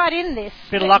they're right in this.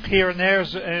 Bit of luck here and there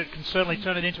can certainly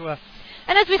turn it into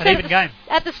and as we said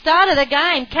at the start of the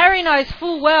game, Carrie knows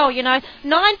full well,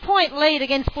 9-point lead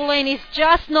against Bulleen is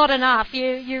just not enough.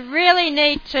 You really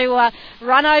need to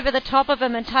run over the top of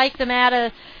them and take them out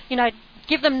of,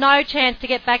 give them no chance to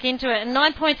get back into it. And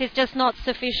 9 points is just not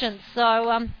sufficient. So,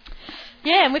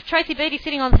 and with Tracy Beattie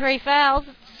sitting on 3 fouls,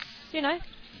 it's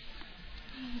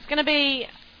going to be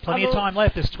plenty of time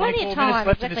left. There's 24 minutes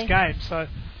left in this game. So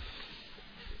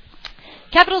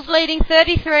Capitals leading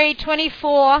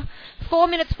 33-24. 4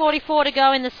 minutes 44 to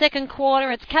go in the second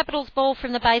quarter. It's Capitals ball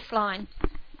from the baseline.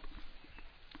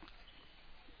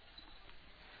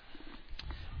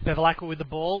 Bevilacqua with the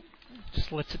ball.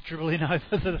 Just lets it dribble in over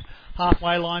the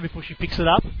halfway line before she picks it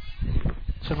up.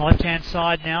 It's on the left-hand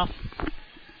side now.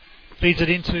 Feeds it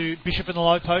into Bishop in the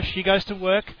low post. She goes to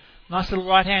work. Nice little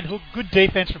right-hand hook. Good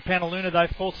defense from Panaluna, though.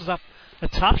 Forces up a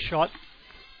tough shot.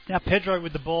 Now Pedro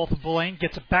with the ball for Bulleen.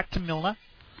 Gets it back to Milner.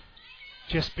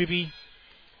 Just Bibby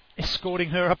escorting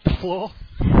her up the floor.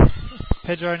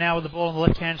 Pedro now with the ball on the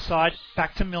left-hand side.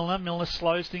 Back to Milner. Milner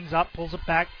slows things up, pulls it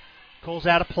back, calls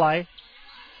out a play.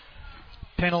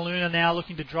 Panaluna now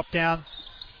looking to drop down.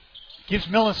 Gives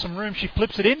Milner some room. She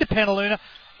flips it into Panaluna.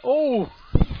 Oh!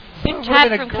 It would have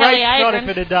been a great shot if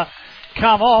it had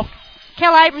come off.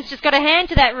 Kel Abrams just got a hand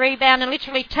to that rebound and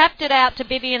literally tapped it out to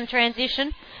Bibby in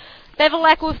transition.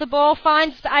 Bevilacqua with the ball,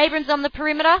 finds Abrams on the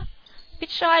perimeter. Bit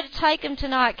shy to take him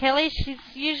tonight, Kelly. She's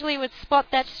usually would spot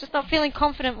that. She's just not feeling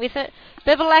confident with it.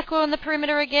 Bevilacqua on the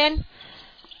perimeter again.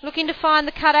 Looking to find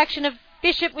the cut action of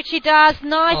Bishop, which he does.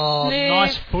 Nice move.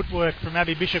 Nice footwork from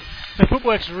Abby Bishop. The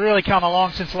footwork's really come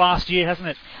along since last year, hasn't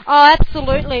it? Oh,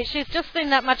 absolutely. She's just seen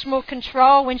that much more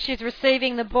control when she's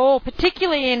receiving the ball,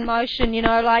 particularly in motion,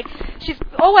 she's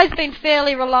always been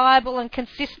fairly reliable and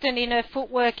consistent in her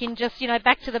footwork in just,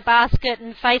 back to the basket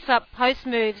and face-up post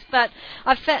moves. But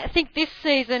I think this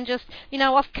season just,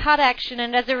 off cut action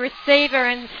and as a receiver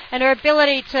and her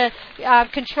ability to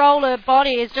control her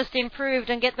body has just improved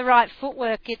and get the right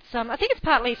footwork. I think it's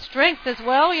partly strength as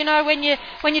well. When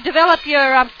you develop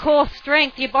your core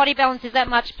strength, your body balance is that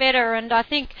much better, and I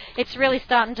think it's really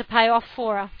starting to pay off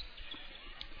for her.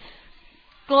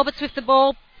 Glaubitz with the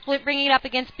ball, bringing it up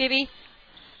against Bibby.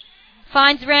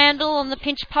 Finds Randall on the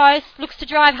pinch post. Looks to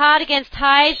drive hard against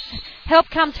Hayes. Help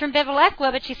comes from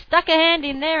Bevilacqua, but she stuck her hand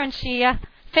in there and she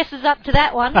fesses up to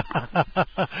that one.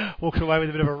 Walks away with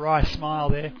a bit of a wry smile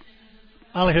there.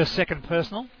 Only her second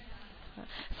personal.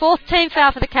 Fourth team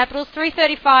foul for the Capitals.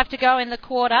 3:35 to go in the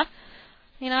quarter.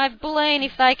 You know, Bulleen,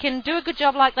 if they can do a good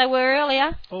job like they were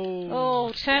earlier.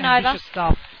 Oh, turnover. Ambitious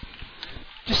stuff.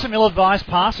 Just some ill-advised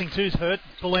passing too's hurt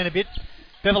Bulleen a bit.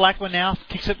 Bevilacqua now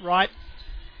kicks it right.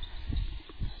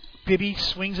 Bibby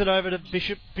swings it over to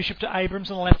Bishop. Bishop to Abrams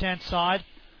on the left-hand side.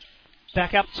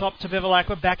 Back up top to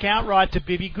Bevilacqua. Back out right to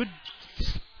Bibby. Good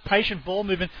patient ball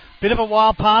movement. Bit of a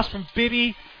wild pass from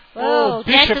Bibby. Oh,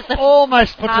 Bishop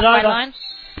almost puts it over. Line.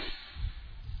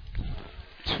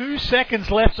 2 seconds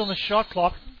left on the shot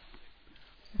clock.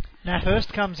 Nat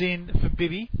Hurst comes in for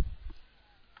Bibby.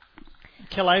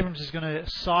 Kel Abrams is going to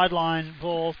sideline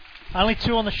ball. Only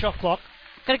 2 on the shot clock.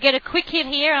 Got to get a quick hit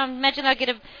here. I imagine they'll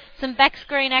get some back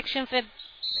screen action for...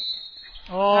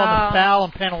 The foul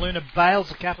on Penaluna bails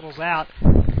the Capitals out.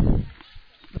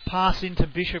 The pass into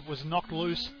Bishop was knocked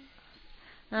loose.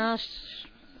 That's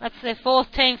their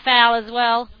fourth team foul as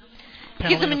well. Penaluna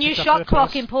gives them a new shot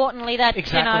clock, importantly. That,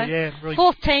 exactly, yeah. Really.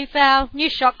 Fourth team foul, new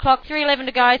shot clock, 3:11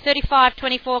 to go,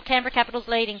 35-24, Canberra Capitals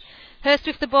leading. Hurst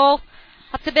with the ball,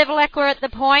 up to Bevilacqua at the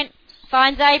point,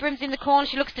 finds Abrams in the corner,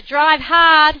 she looks to drive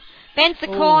hard, bends the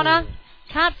corner,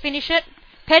 can't finish it.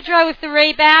 Pedro with the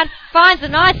rebound, finds a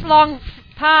nice long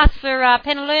pass for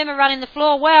Penaluma running the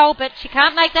floor well, but she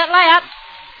can't make that layup.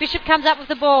 Bishop comes up with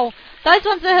the ball. Those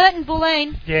ones are hurting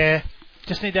Bulleen. Yeah,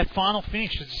 just need that final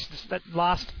finish. It's just that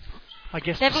last, I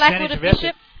guess, Bevilacqua to of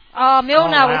Bishop.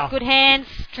 Milner with good hands,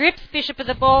 strips Bishop of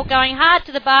the ball, going hard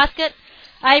to the basket.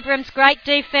 Abrams, great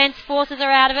defence, forces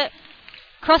her out of it.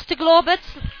 Cross to Glaubitz,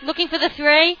 looking for the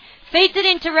three. Feeds it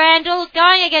into Randall,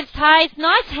 going against Hayes.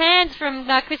 Nice hands from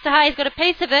Krista Hayes, got a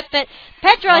piece of it, but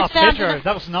Pedro's found Pedro,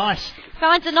 that was nice.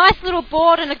 Finds a nice little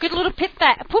board and a good little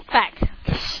putback.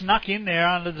 Just snuck in there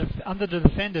under the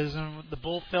defenders, and the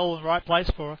ball fell in the right place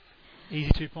for her. Easy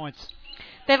 2 points.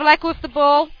 Bevilacqua with the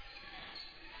ball.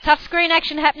 Tough screen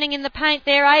action happening in the paint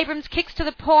there. Abrams kicks to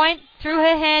the point, through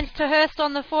her hands to Hurst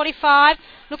on the 45,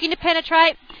 looking to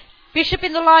penetrate. Bishop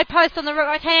in the low post on the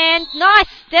right hand. Nice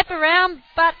step around,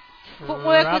 but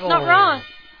footwork was not wrong.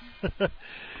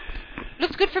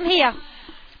 Looks good from here.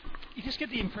 You just get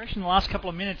the impression in the last couple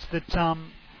of minutes that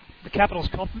the Capitals'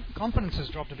 confidence has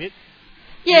dropped a bit.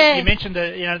 Yeah. You mentioned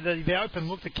the open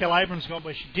look that Kel Abrams got,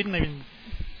 where she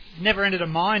never entered her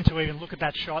mind to even look at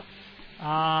that shot.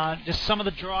 Just some of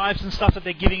the drives and stuff that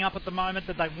they're giving up at the moment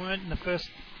that they weren't in the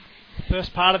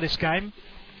first part of this game.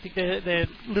 I think they're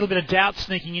a little bit of doubt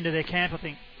sneaking into their camp, I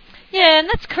think. Yeah, and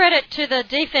that's credit to the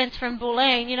defence from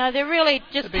Bulleen. You know, they're really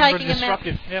just taking them out.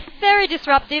 Yep. Very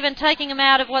disruptive and taking them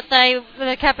out of what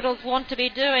the Capitals want to be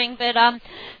doing. But,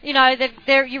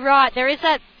 you're right. There is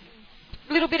that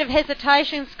little bit of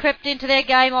hesitation's crept into their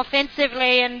game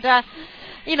offensively, and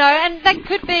and that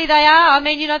could be they are. I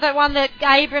mean, that one that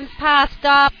Abrams passed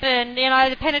up, and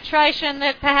the penetration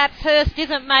that perhaps Hurst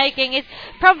isn't making is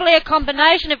probably a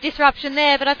combination of disruption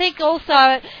there. But I think also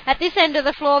at this end of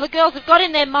the floor, the girls have got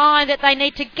in their mind that they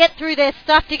need to get through their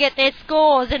stuff to get their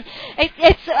scores, and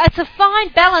it's a fine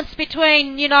balance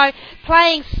between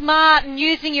playing smart and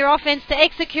using your offense to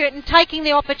execute and taking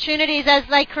the opportunities as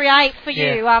they create for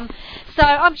you. So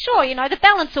I'm sure the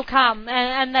balance will come,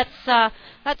 and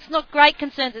that's not great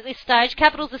concerns at this stage.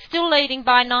 Capitals are still leading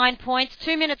by 9 points.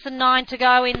 2 minutes and 9 to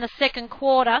go in the second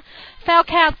quarter. Foul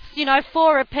counts,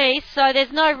 4 apiece, so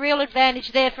there's no real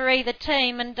advantage there for either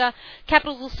team. And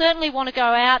Capitals will certainly want to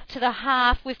go out to the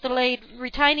half with the lead,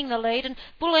 retaining the lead. And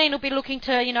Bulleen will be looking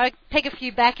to, peg a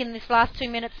few back in this last 2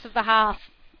 minutes of the half.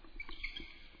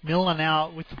 Milner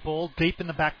now with the ball deep in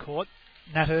the backcourt.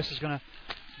 Nat Hurst is going to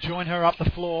join her up the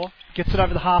floor. Gets it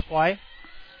over the halfway.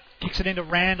 Kicks it into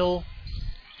Randall.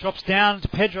 Drops down to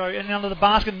Pedro and under the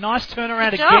basket. Nice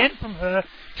turnaround again from her.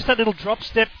 Just that little drop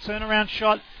step turnaround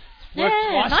shot. Worked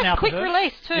twice nice now quick for her.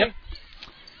 Release too. Yep.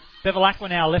 Bevilacqua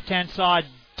now left hand side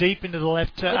deep into the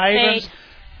left to Abrams.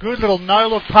 Good little no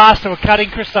look pass to a cutting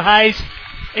Krista Hayes.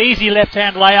 Easy left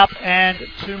hand layup and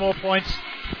 2 more points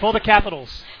for the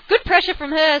Capitals. Good pressure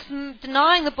from her,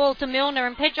 denying the ball to Milner,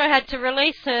 and Pedro had to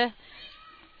release her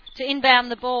to inbound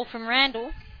the ball from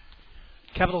Randall.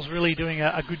 Capitals really doing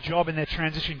a good job in their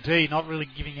transition D, not really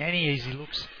giving any easy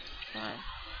looks.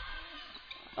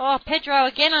 Pedro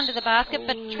again under the basket,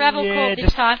 but travel called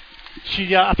this time.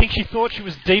 I think she thought she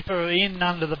was deeper in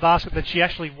under the basket than she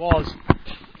actually was.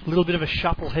 A little bit of a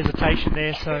shuffle hesitation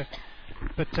there,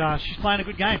 but she's playing a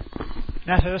good game.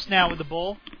 Nat Hurst now with the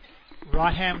ball.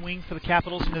 Right hand wing for the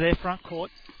Capitals into their front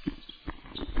court.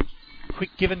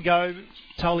 quick give and go.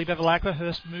 Tully Bevilacqua.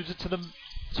 Hurst moves it to the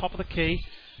top of the key.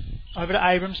 Over to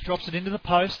Abrams, drops it into the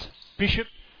post. Bishop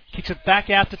kicks it back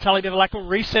out to Tully Bevilacqua.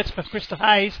 Resets for Krista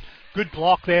Hayes. Good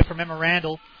block there from Emma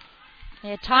Randall.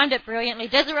 Yeah, timed it brilliantly.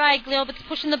 Desiree Gilbert's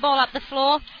pushing the ball up the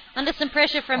floor under some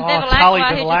pressure from Tully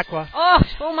Bevilacqua. Bevilacqua.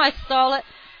 Almost stole it.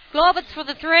 Gilbert's for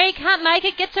the three, can't make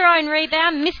it, gets her own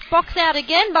rebound, missed box out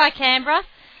again by Canberra.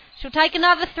 She'll take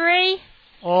another three.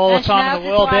 All the time in the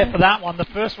world there one. for that one. The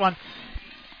first one,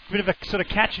 a bit of a sort of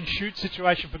catch and shoot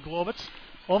situation for Gilbert's.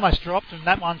 Almost dropped, and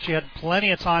that one she had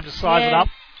plenty of time to size it up.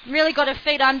 Really got her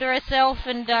feet under herself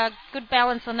and good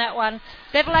balance on that one.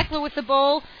 Bevilacqua with the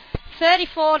ball.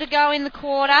 34 to go in the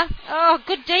quarter. Oh,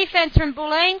 good defence from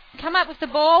Bulleen. Come up with the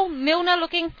ball. Milner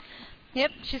looking.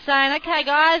 Yep, she's saying, okay,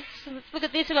 guys, let's look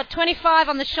at this. We've got 25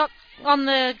 on the shot on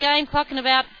the game clock and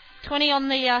about 20 on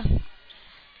the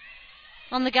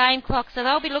game clock. So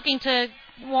they'll be looking to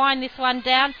wind this one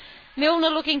down. Milner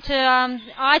looking to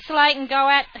isolate and go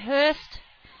at Hurst.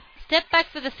 Step back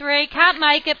for the three. Can't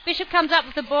make it. Bishop comes up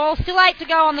with the ball. Still 8 to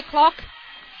go on the clock.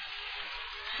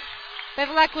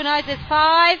 Bevilacqua knows there's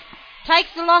 5.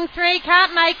 Takes the long three.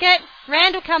 Can't make it.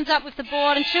 Randall comes up with the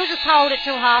board and she'll just hold it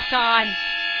till half time.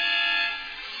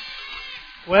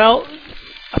 Well,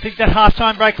 I think that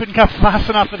half-time break couldn't come fast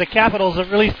enough for the Capitals. They're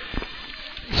really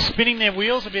spinning their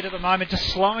wheels a bit at the moment, just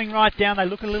slowing right down. They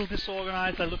look a little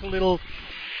disorganised. They look a little,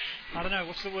 I don't know,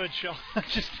 what's the word, Shel?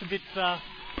 Just a bit... Yeah,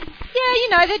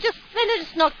 they're just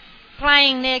not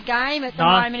playing their game at the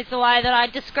moment is the way that I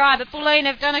describe it. Bulleen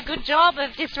have done a good job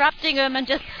of disrupting them and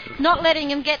just not letting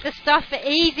them get the stuff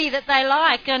easy that they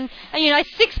like. And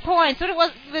 6 points. What it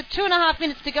was, with 2.5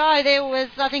 minutes to go, there was,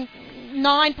 I think,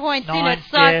 9 points in it.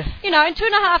 So, in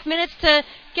 2.5 minutes to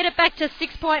get it back to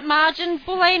 6-point margin,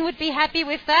 Bulleen would be happy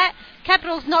with that.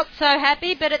 Capitals not so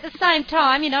happy, but at the same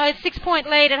time, a 6-point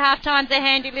lead at half time's a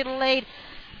handy little lead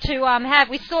to have.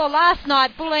 We saw last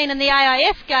night Bulleen in the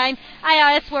AIS game.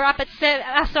 AIS were up at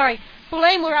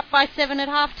Bulleen were up by 7 at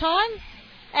half time,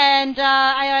 and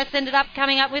AIS ended up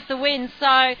coming up with the win.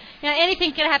 So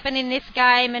anything can happen in this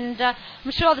game, and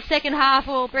I'm sure the second half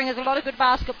will bring us a lot of good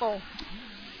basketball.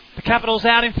 The Capitals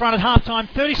out in front at half time,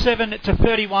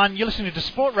 37-31. You're listening to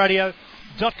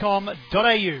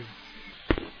sportradio.com.au.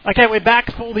 Okay, we're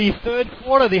back for the third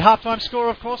quarter. The half-time score,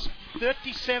 of course,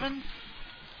 37.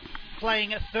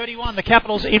 Playing at 31. The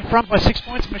Capitals in front by 6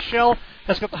 points. Michelle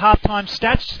has got the half-time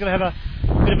stats. She's going to have a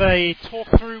bit of a talk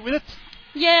through with it.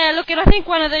 Yeah, look, and I think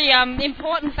one of the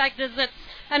important factors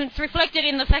and it's reflected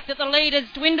in the fact that the lead has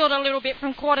dwindled a little bit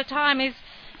from quarter time, is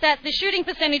that the shooting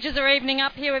percentages are evening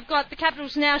up here. We've got the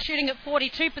Capitals now shooting at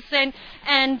 42%,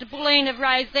 and Bulleen have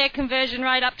raised their conversion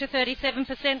rate up to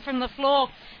 37% from the floor.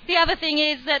 The other thing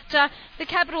is that the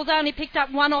Capitals only picked up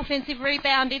 1 offensive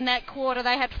rebound in that quarter.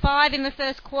 They had 5 in the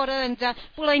first quarter, and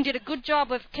Bulleen did a good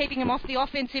job of keeping them off the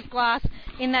offensive glass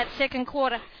in that second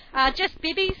quarter. Jess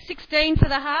Bibby, 16 for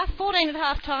the half, 14 at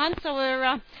half time, so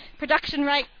her production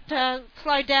rate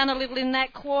slowed down a little in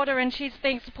that quarter, and she's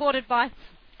being supported by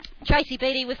Tracy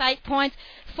Beattie with 8 points.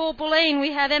 For Bulleen,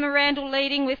 we have Emma Randall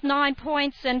leading with 9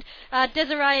 points, and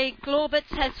Desiree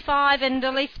Glauberts has 5, and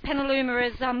Elise Penaluma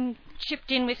has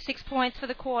chipped in with 6 points for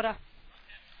the quarter.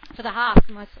 For the half,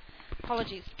 my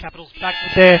apologies. Capitals back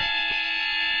with their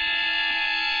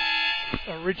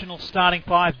original starting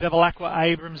 5. Bevilacqua,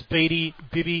 Abrams, Beattie,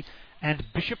 Bibby and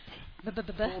Bishop.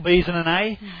 4 B's and an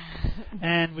A.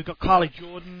 And we've got Kylie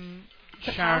Jordan,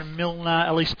 Sharon Milner,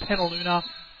 Elise Penaluna,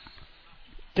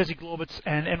 Desi Glauberts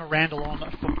and Emma Randall on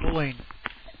for Bulleen.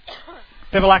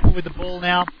 Bevilacqua with the ball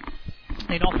now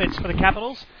in offense for the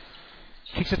Capitals.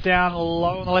 Kicks it down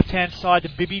low on the left-hand side to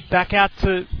Bibby. Back out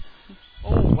to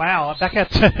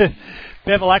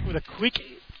Bevilacqua with a quick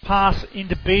pass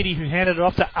into Beattie, who handed it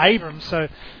off to Abrams. So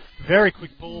very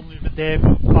quick ball movement there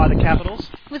by the Capitals.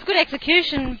 It was good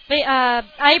execution.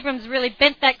 Abrams really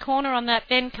bent that corner on that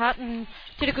bend cut and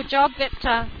did a good job, but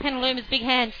Penaluma's big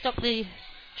hand stopped the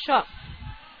shot.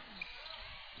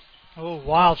 Oh,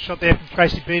 wild shot there from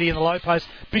Tracy Beattie in the low post.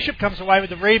 Bishop comes away with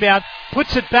the rebound,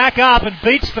 puts it back up and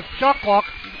beats the shot clock.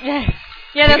 Yeah,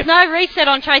 there's no reset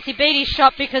on Tracy Beattie's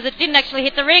shot because it didn't actually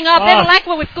hit the ring.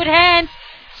 Bevilacqua with good hands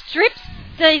strips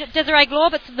Desiree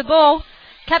Glauberts of the ball.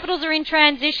 Capitals are in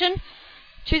transition.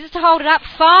 Chooses to hold it up.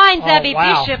 Finds Abby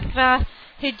Bishop,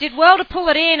 who did well to pull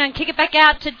it in and kick it back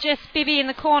out to Jess Bibby in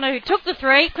the corner, who took the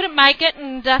three, couldn't make it,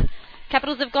 and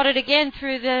Capitals have got it again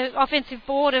through the offensive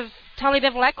board of Tully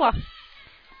Bevilacqua.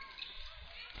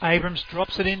 Abrams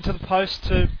drops it into the post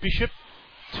to Bishop.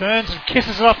 Turns and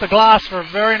kisses it off the glass for a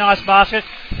very nice basket.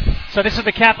 So this is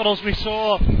the Capitals we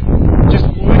saw just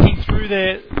working through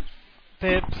their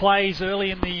plays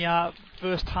early in the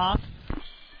first half.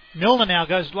 Milner now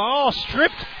goes low. Oh,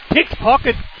 stripped, picked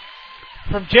pocket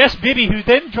from Jess Bibby, who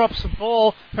then drops the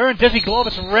ball. Her and Desi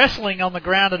Glorbus wrestling on the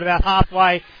ground at about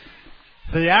halfway.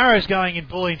 The arrow's going in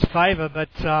Bulleen's favour, but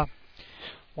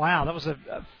wow, that was a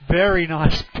very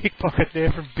nice pickpocket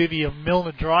there from Bibby of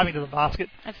Milner driving to the basket.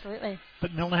 Absolutely.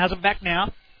 But Milner has it back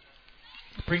now.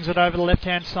 Brings it over the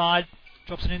left-hand side.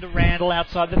 Drops it into Randall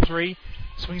outside the 3.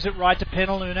 Swings it right to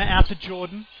Penaluna, out to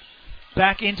Jordan.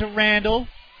 Back into Randall.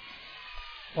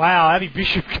 Wow, Abby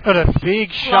Bishop got a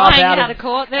big shove out of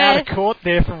court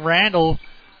there from Randall.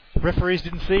 The referees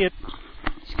didn't see it.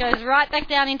 She goes right back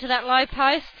down into that low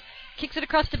post. Kicks it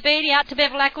across to Beattie, out to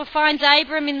Bevilacqua. Finds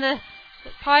Abram in the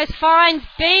post. Finds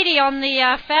Beattie on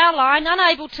the foul line.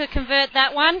 Unable to convert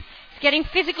that one. It's getting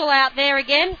physical out there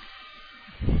again.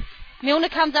 Milner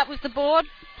comes up with the board.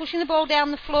 Pushing the ball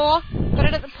down the floor. Got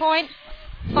it at the point.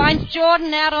 Finds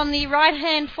Jordan out on the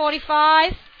right-hand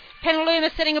 45.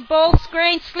 Penaluma setting a ball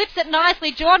screen. Slips it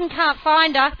nicely. Jordan can't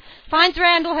find her. Finds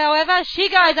Randall, however. She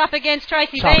goes up against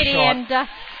Tracy Tough Beattie. shot.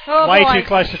 And way boy. too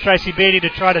close to Tracy Beattie to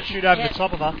try to shoot over the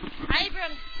top of her.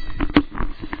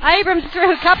 Abrams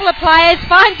through a couple of players.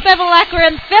 Finds Bevilacqua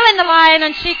and fell in the lane,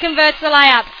 and she converts the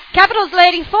layup. Capitals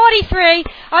leading 43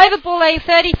 over Bulleen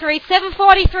 33.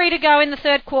 7:43 to go in the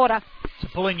third quarter. So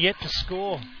Bulleen yet to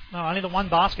score. No, only the one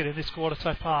basket in this quarter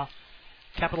so far.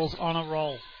 Capitals on a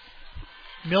roll.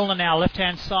 Milner now,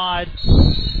 left-hand side.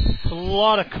 A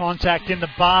lot of contact in the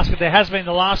basket. There has been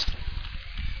the last.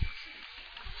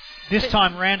 This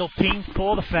time Randall pinged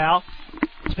for the foul.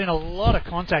 There's been a lot of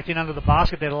contact in under the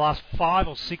basket there the last 5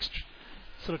 or 6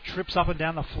 sort of trips up and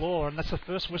down the floor, and that's the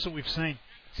first whistle we've seen.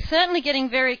 Certainly getting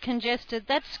very congested.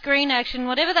 That screen action,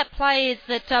 whatever that play is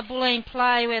that Bulleen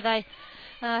play where they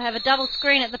have a double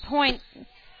screen at the point.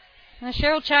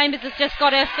 Cheryl Chambers has just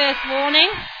got her first warning.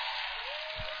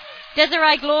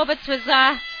 Desiree Glorbitz was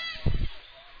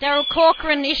Daryl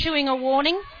Corcoran issuing a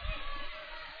warning.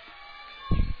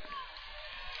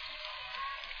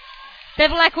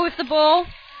 Bevilacqua with the ball.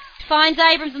 Finds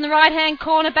Abrams in the right-hand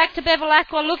corner. Back to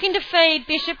Bevilacqua. Looking to feed.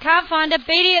 Bishop can't find her.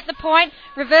 Beattie at the point.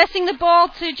 Reversing the ball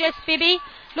to Jess Bibby.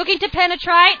 Looking to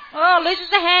penetrate. Oh, loses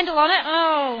the handle on it.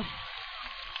 Oh.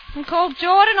 And called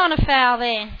Jordan on a foul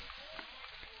there.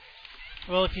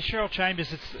 Well, if you're Cheryl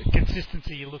Chambers, it's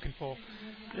consistency you're looking for.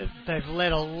 They've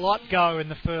let a lot go in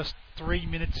the first 3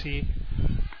 minutes here,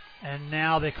 and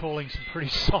now they're calling some pretty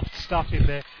soft stuff in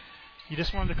there. You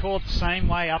just want them to call it the same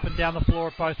way up and down the floor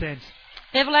at both ends.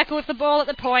 Bevilacqua with the ball at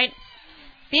the point.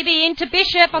 Bibby into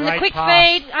Bishop on the quick pass.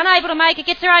 feed. Unable to make it.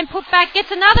 Gets her own putback.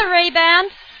 Gets another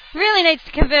rebound. Really needs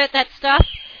to convert that stuff.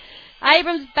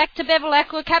 Abrams back to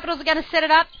Bevilacqua. Capitals are going to set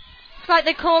it up. Looks like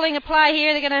they're calling a play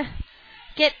here. They're going to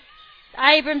get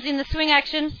Abrams in the swing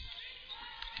action.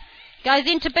 Goes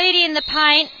into Beattie in the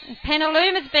paint.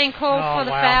 Penaluma's been called for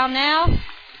the foul now.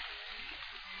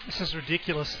 This is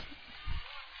ridiculous.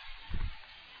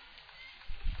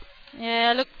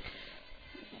 Yeah, look.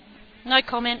 No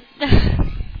comment.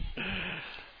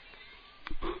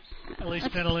 At least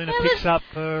Penaluna picks up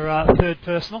her third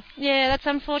personal. Yeah, that's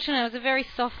unfortunate. It was a very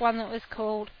soft one that was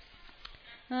called.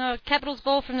 Capitals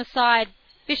ball from the side.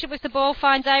 Bishop with the ball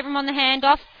finds Abram on the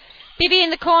handoff. Bibby in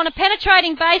the corner,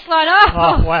 penetrating baseline.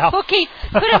 Oh wow. Hooky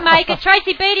couldn't make it.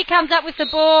 Tracy Beattie comes up with the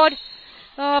board.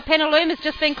 Oh, Penaluma's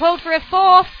just been called for a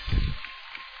fourth.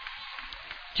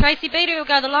 Tracy Beattie will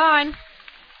go the line.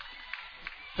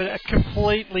 But a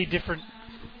completely different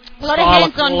A lot style of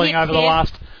hands on calling hips over the here.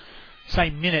 last, say,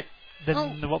 minute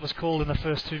than what was called in the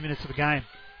first 2 minutes of the game.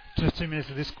 Just 2 minutes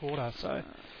of this quarter. So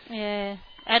Yeah,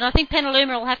 and I think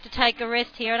Penaluma will have to take a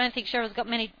rest here. I don't think Cheryl's got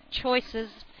many choices.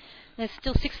 There's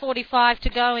still 6:45 to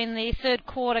go in the third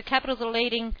quarter. Capitals are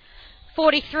leading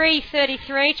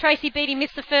 43-33. Tracy Beattie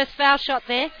missed the first foul shot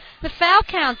there. The foul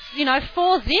counts,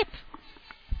 4-zip.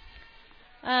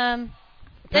 apparently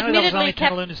that was only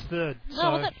Cataluna's third.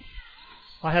 So was it?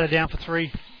 I had her down for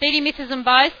 3 Beattie misses them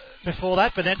both. before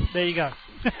that, but then there you go.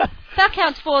 Foul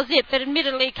counts 4-zip, but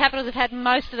admittedly Capitals have had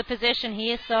most of the possession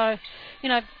here. So,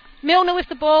 Milner with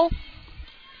the ball.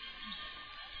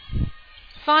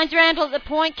 Finds Randall at the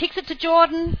point, kicks it to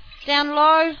Jordan, down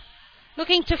low,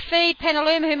 looking to feed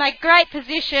Penaluma, who made great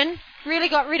position, really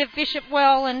got rid of Bishop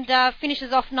well and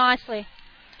finishes off nicely.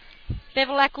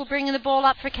 Bevilacqua bringing the ball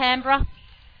up for Canberra.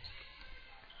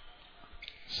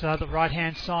 So the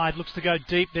right-hand side looks to go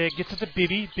deep there, gets it to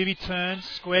Bibby. Bibby turns,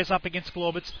 squares up against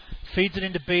Glorbitz, feeds it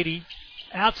into Beattie.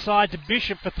 Outside to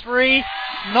Bishop for 3,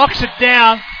 knocks it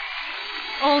down.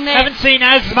 All net. Haven't seen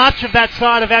as much of that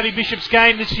side of Abby Bishop's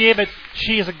game this year, but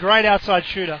she is a great outside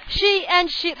shooter. She,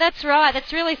 that's right.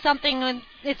 That's really something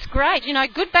it's great. You know,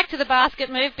 good back to the basket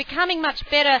move, becoming much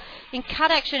better in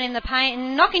cut action in the paint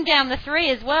and knocking down the three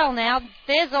as well now.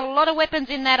 There's a lot of weapons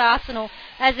in that arsenal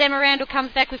as Emma Randall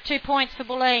comes back with 2 points for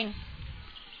Bulleen.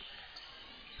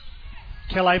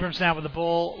 Kel Abrams now with the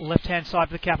ball, left-hand side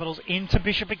for the Capitals, into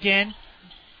Bishop again.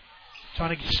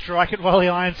 Trying to strike it while the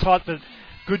iron's hot, but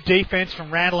good defense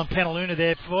from Randall and Penaluna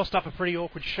there. Forced up a pretty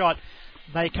awkward shot.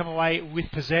 They come away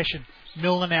with possession.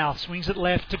 Milner now swings it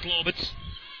left to Glorbitz.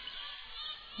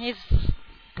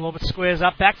 Glorbitz squares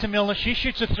up, back to Milner. She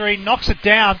shoots a three, knocks it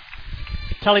down.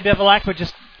 Tully Bevilacqua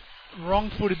just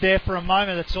wrong-footed there for a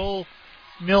moment. That's all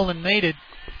Milner needed.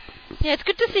 Yeah, it's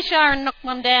good to see Sharon knock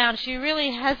one down. She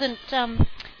really hasn't, She's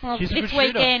a this good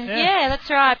weekend. shooter. Yeah, that's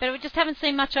right, but we just haven't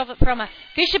seen much of it from her.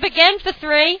 Bishop again for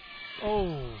three.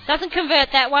 Oh. Doesn't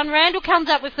convert that one. Randall comes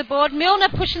up with the board. Milner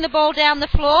pushing the ball down the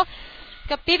floor.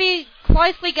 Got Bibby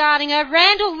closely guarding her.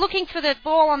 Randall looking for the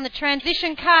ball on the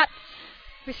transition cut.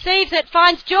 Receives it,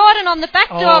 finds Jordan on the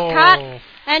backdoor cut,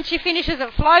 and she finishes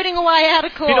it floating away out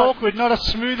of court. Bit awkward, not a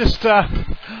smoothest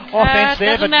offense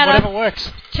there, but matter. whatever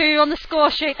works. 2 on the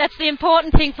score sheet. That's the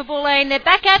important thing for Bulleen. They're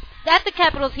back at the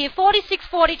Capitals here.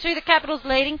 46-42, the Capitals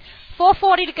leading.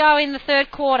 4:40 to go in the third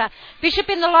quarter. Bishop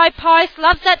in the low post,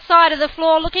 loves that side of the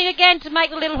floor, looking again to make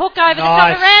the little hook over the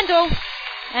top of Randall.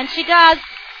 And she does.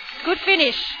 Good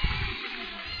finish.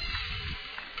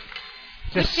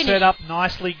 Just set up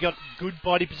nicely, got good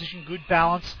body position, good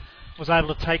balance. Was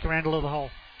able to take Randall to the hole.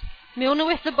 Milner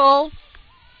with the ball.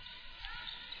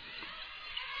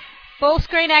 Ball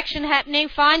screen action happening.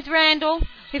 Finds Randall,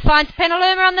 who finds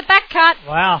Penaluma on the back cut.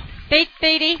 Wow. Beat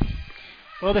Beatty.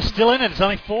 Well, they're still in it. It's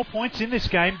only 4 points in this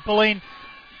game. Bulleen,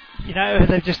 you know,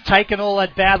 they've just taken all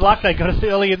that bad luck they got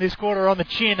early in this quarter on the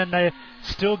chin, and they're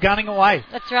still gunning away.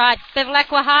 That's right.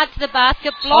 Bevilacqua hard to the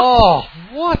basket. Blocked. Oh,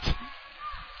 what?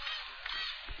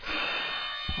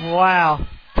 Wow.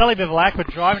 Tully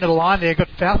Bevilacqua driving to the line there. Got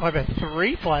fouled by about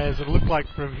 3 players, it looked like,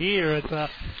 from here. It's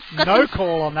no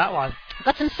call on that one.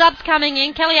 Got some subs coming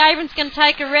in. Kelly Abrams going to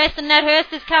take a rest, and Nat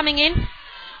Hurst is coming in.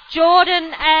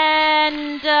 Jordan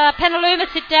and Penaluma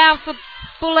sit down for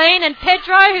Bulleen, and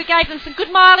Pedro, who gave them some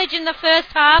good mileage in the first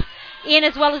half, in,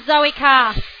 as well as Zoe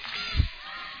Carr.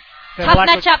 Tough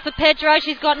match up for Pedro.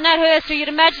 She's got Nat Hurst, who you'd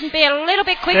imagine be a little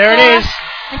bit quicker. There it is.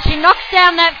 And she knocks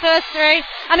down that first three.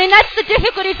 I mean, that's the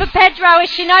difficulty for Pedro, is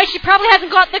she knows she probably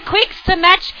hasn't got the quicks to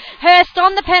match Hurst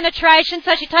on the penetration,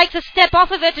 so she takes a step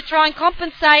off of it to try and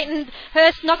compensate, and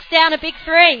Hurst knocks down a big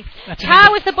three.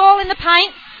 Carr with the ball in the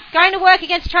paint, going to work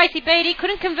against Tracy Beatty,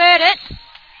 couldn't convert it.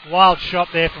 Wild shot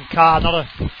there from Carr, not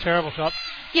a terrible shot.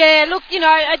 Yeah, look, you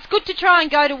know, it's good to try and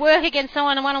go to work against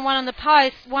someone one-on-one on the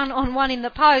post, one-on-one in the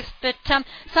post, but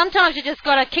sometimes you just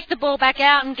got to kick the ball back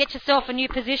out and get yourself a new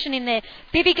position in there.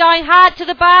 Bibby going hard to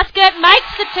the basket,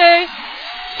 makes the two.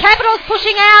 Capitals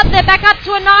pushing out, they're back up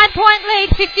to a 9-point lead,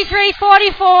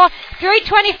 53-44,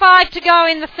 3:25 to go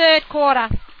in the third quarter.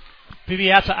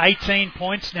 Bibby out to 18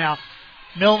 points now.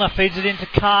 Milner feeds it into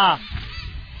Carr.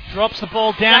 Drops the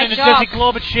ball down into Desi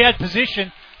Glorbitz. She had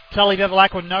position. Tully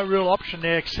Bevilacqua, no real option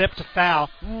there except to foul.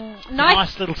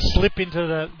 Nice little slip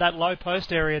into that low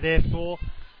post area there for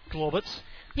Glorbitz.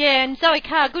 Yeah, and Zoe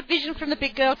Carr, good vision from the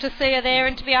big girl to see her there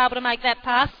and to be able to make that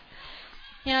pass.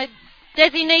 You know,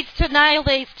 Desi needs to nail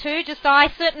these two, just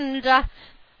ice it and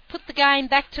put the game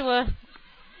back to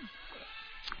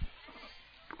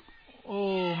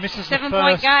a misses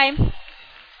 7-point game.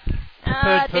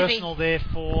 Third personal there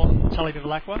for Tully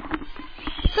Bevilacqua.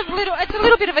 It's a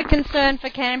little bit of a concern for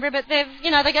Canberra, but they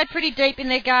go pretty deep in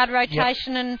their guard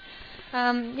rotation, and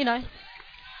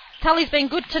Tully's been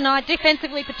good tonight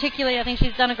defensively, particularly. I think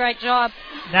she's done a great job.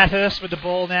 Nat Hurst with the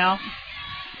ball now.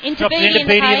 Into Beatty in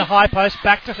the high post,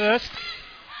 back to Hurst.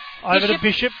 Over to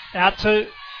Bishop, out to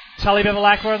Tully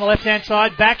Bevilacqua on the left-hand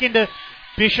side, back into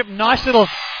Bishop. Nice little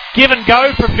give and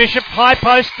go from Bishop. High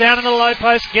post, down in the low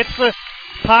post, gets the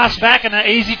pass back, and an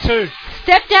easy two.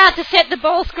 Stepped out to set the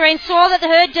ball screen, saw that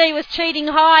her D was cheating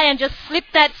high and just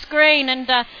slipped that screen, and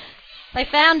they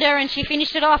found her and she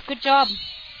finished it off. Good job.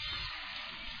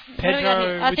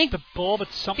 Pedro with the ball,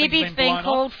 but something's Bibby's been blown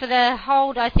called for the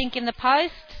hold, I think, in the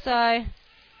post, so...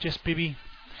 Just Bibby.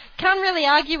 Can't really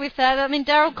argue with that. I mean,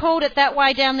 Darryl called it that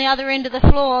way down the other end of the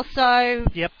floor, so...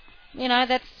 Yep.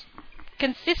 That's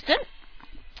consistent.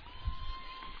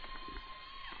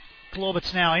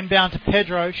 Glorbitz now inbound to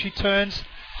Pedro. She turns,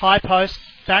 high post,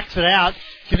 backs it out,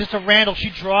 gives it to Randall. She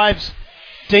drives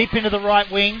deep into the right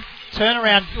wing. Turn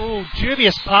around. Oh,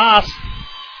 dubious pass.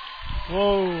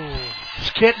 Whoa.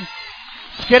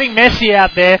 It's getting messy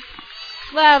out there.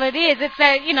 Well, it is. It's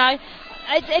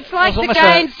It's like the almost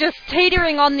game's just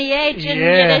teetering on the edge, and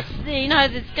Yeah.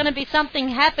 there's going to be something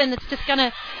happen that's just going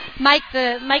to make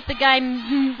the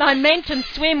game momentum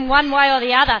swim one way or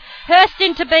the other. Hurst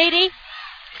into Beattie.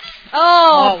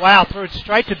 Oh, wow, threw it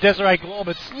straight to Desiree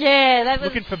Glaubitz. Yeah, that was...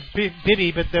 Looking for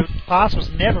Bibby, but the pass was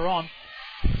never on.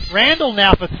 Randall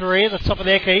now for 3 at the top of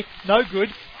their key. No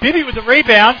good. Bibby with the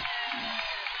rebound.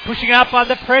 Pushing up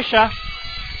under pressure.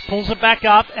 Pulls it back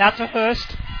up. Out to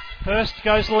Hurst. Hurst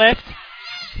goes left.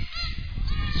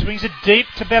 Swings it deep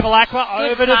to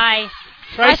Bevilacqua. Over to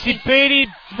Tracy Beattie.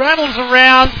 Rattles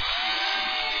around.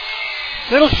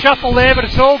 Little shuffle there, but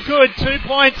it's all good. 2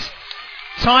 points.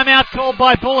 Timeout called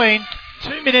by Bulleen.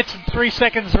 2 minutes and 3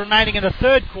 seconds remaining in the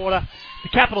third quarter. The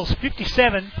Capitals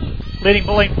 57, leading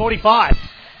Bulleen 45.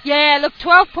 Yeah, look,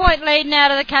 12-point lead now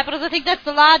to the Capitals. I think that's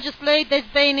the largest lead there's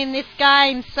been in this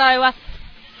game. So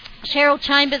Cheryl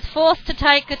Chambers forced to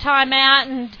take a timeout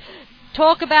and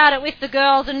talk about it with the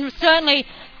girls, and certainly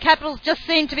Capitals just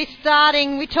seem to be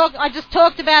starting. I just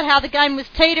talked about how the game was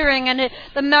teetering and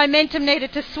the momentum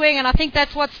needed to swing, and I think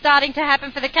that's what's starting to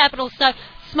happen for the Capitals. So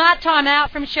smart timeout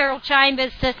from Cheryl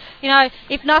Chambers to,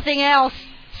 if nothing else,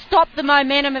 stop the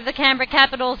momentum of the Canberra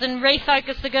Capitals and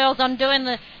refocus the girls on doing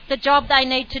the job they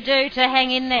need to do to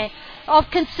hang in there. Of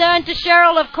concern to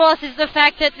Cheryl, of course, is the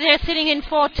fact that they're sitting in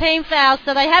 14 fouls,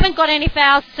 so they haven't got any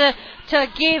fouls to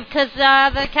give, because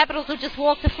the Capitals will just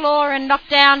walk the floor and knock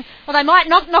down. Well, they might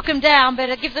knock them down, but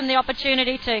it gives them the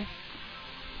opportunity to.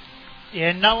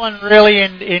 Yeah, no one really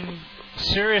in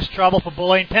serious trouble for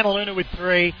Bulleen. Penaluna with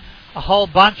 3, a whole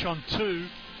bunch on 2.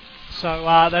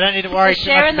 So they don't need to worry too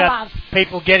much about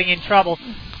people getting in trouble.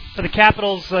 For the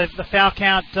Capitals, the foul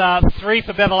count, 3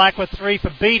 for Bevilacqua, 3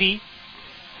 for Beattie.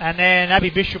 And then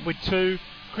Abby Bishop with 2,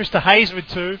 Krista Hayes with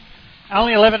 2.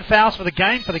 Only 11 fouls for the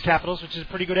game for the Capitals, which is a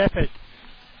pretty good effort.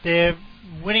 They're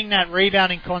winning that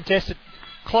rebounding contest. It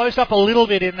closed up a little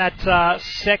bit in that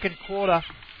second quarter,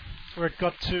 where it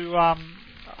got to, I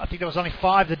think there was only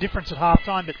 5, the difference at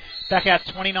halftime, but back out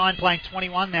 29, playing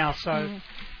 21 now. So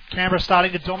Canberra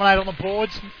starting to dominate on the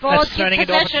boards. That's turning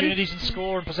into opportunities and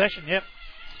score and possession. Yep.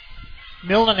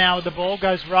 Milner now with the ball,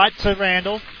 goes right to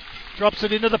Randall, drops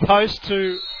it into the post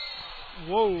to,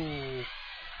 whoa.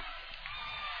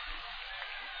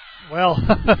 Well,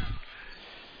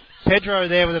 Pedro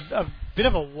there with a bit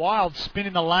of a wild spin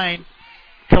in the lane.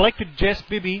 Collected Jess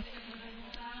Bibby,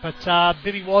 but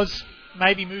Bibby was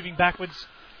maybe moving backwards,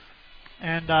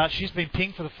 and she's been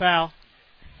pinged for the foul.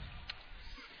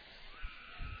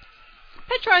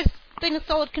 Pedro's been a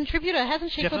solid contributor,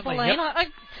 hasn't she, Definitely, for Bulleen? yep.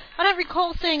 I don't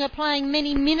recall seeing her playing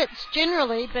many minutes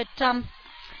generally, but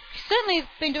she's certainly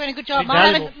been doing a good job.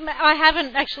 I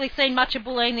haven't actually seen much of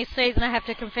Bulleen this season, I have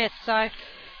to confess, so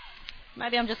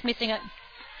maybe I'm just missing it.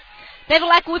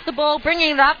 Bevilacqua with the ball,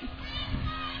 bringing it up.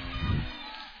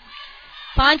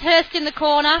 Finds Hurst in the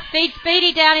corner, feeds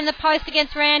Beattie down in the post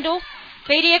against Randall.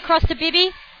 Beattie across to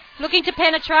Bibby, looking to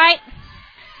penetrate.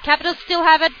 Capitals still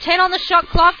have it, 10 on the shot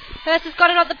clock. Hurst has got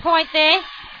it at the point there.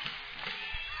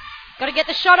 Got to get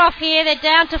the shot off here, they're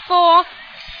down to 4.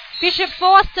 Bishop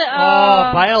forced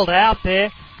to... bailed out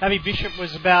there. Abby Bishop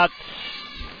was about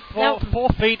 4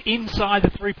 feet inside the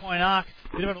 3-point arc.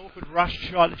 Bit of an awkward rush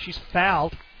shot, and she's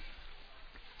fouled.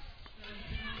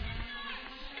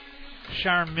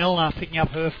 Sharon Milner picking up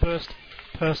her first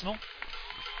personal.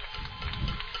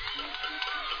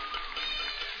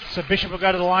 So Bishop will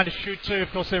go to the line to shoot 2.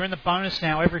 Of course, they're in the bonus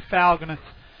now. Every foul going to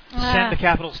send the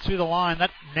Capitals to the line.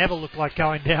 That never looked like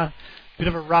going down. Bit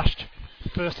of a rushed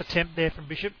first attempt there from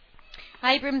Bishop.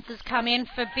 Abrams has come in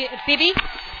for Bibby.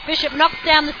 Bishop knocks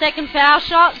down the second foul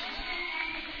shot.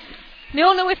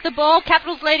 Milner with the ball.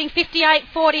 Capitals leading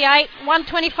 58-48.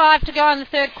 1:25 to go in the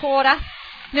third quarter.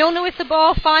 Milner with the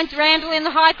ball. Finds Randall in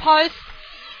the high post.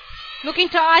 Looking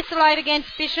to isolate against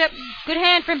Bishop. Good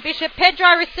hand from Bishop.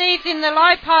 Pedro receives in the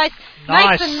low post.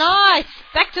 Nice. Makes a nice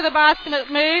back to the basket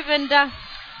move and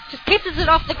just kisses it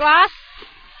off the glass.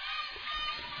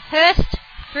 Hurst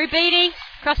through Beattie.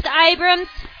 Across to Abrams.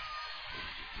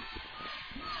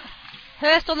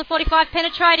 Hurst on the 45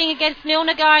 penetrating against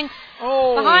Milner, going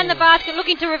behind the basket,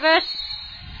 looking to reverse.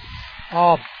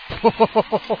 Oh,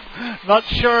 not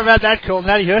sure about that call.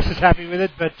 Natty Hurst is happy with it,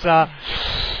 but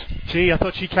I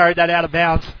thought she carried that out of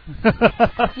bounds.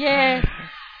 Yeah.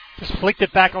 Just flicked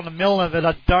it back on the Milner, but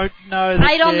I don't know.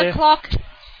 8 on the clock.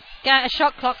 A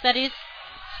shot clock, that is.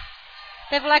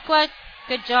 Bevilacqua,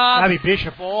 good job. Abby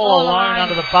Bishop all alone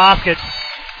under the basket.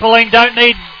 Bulleen don't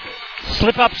need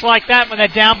slip-ups like that when they're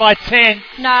down by 10.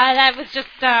 No, that was just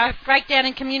breakdown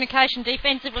in communication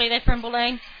defensively there from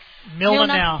Bulleen. Milner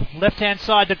now, left-hand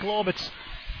side to Glaubitz.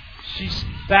 She's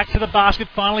back to the basket,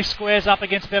 finally squares up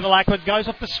against Bevilacqua, goes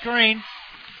off the screen,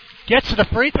 gets to the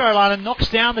free throw line and knocks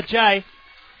down the J.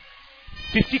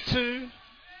 52.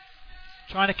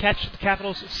 Trying to catch the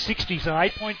Capitals 60, so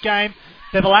 8-point game.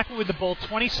 Bevilacqua with the ball,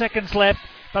 20 seconds left,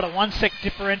 but a 1 sec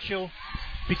differential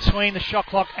between the shot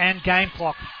clock and game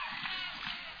clock.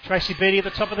 Tracy Beattie at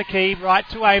the top of the key, right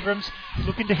to Abrams,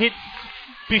 looking to hit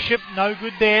Bishop, no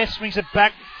good there, swings it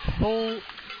back, full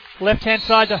left-hand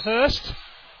side to Hurst.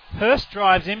 Hurst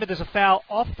drives in, but there's a foul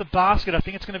off the basket. I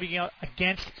think it's going to be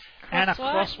against Anna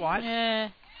Crosswhite. Yeah.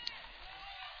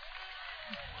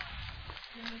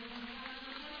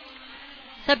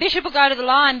 So Bishop will go to the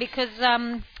line because,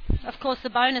 of course, the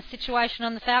bonus situation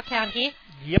on the foul count here.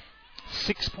 Yep.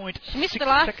 6.6 She missed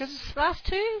the seconds. last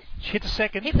two. She hit the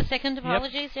second. Hit the second,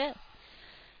 apologies, yeah.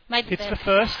 Made the Hits third. the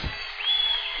first.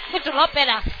 Looked a lot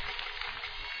better.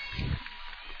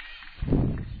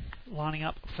 Lining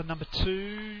up for number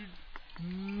 2.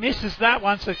 Misses that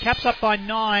one, so Caps up by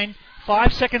 9.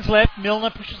 5 seconds left.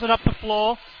 Milner pushes it up the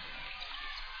floor.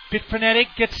 Bit frenetic,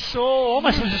 gets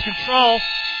almost loses control.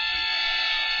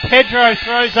 Pedro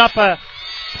throws up a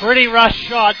pretty rush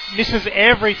shot, misses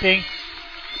everything.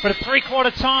 But at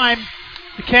 3/4 time,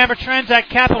 the Canberra Transact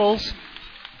Capitals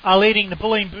are leading the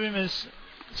Bulleen Boomers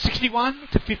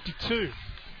 61-52.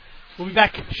 We'll be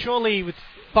back shortly with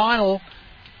final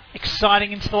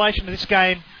exciting installation of this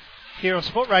game here on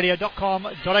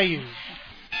sportradio.com.au.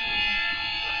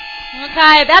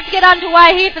 Okay, about to get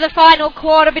underway here for the final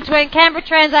quarter between Canberra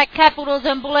Transact Capitals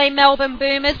and Bulleen Melbourne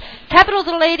Boomers. Capitals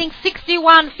are leading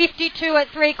 61-52 at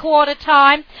 3/4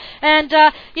 time. And,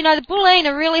 the Bulleen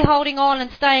are really holding on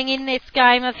and staying in this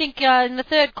game. I think in the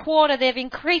third quarter they've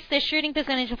increased their shooting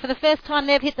percentage. For the first time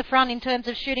they've hit the front in terms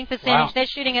of shooting percentage. Wow. They're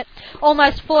shooting at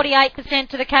almost 48%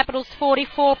 to the Capitals'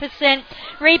 44%.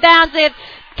 Rebounds,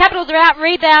 Capitals are out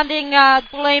rebounding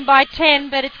Bulleen by 10,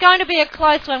 but it's going to be a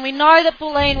close one. We know that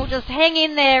Bulleen will just hang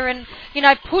in there and,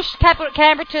 push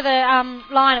Canberra to the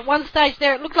line. At one stage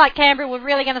there, it looked like Canberra were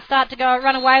really going to start to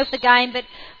run away with the game, but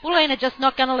Bulleen are just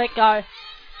not going to let go.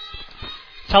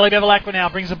 Tully Bevilacqua now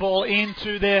brings the ball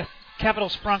into their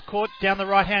Capitals front court down the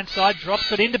right-hand side,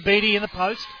 drops it into Beattie in the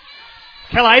post.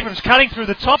 Kel Abrams cutting through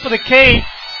the top of the key.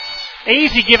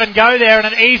 Easy give and go there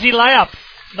and an easy layup.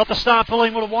 Not the start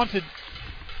Bulleen would have wanted.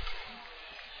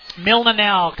 Milner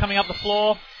now coming up the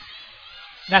floor.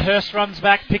 Nat Hurst runs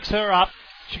back, picks her up.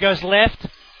 She goes left,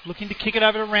 looking to kick it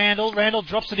over to Randall. Randall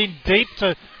drops it in deep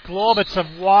to Glaubitz. A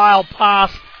wild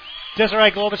pass.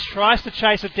 Desiree Glaubitz tries to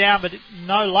chase it down, but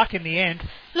no luck in the end.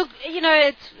 Look,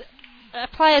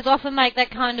 players often make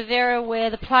that kind of error where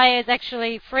the player is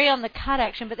actually free on the cut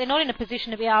action, but they're not in a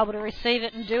position to be able to receive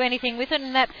it and do anything with it,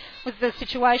 and that was the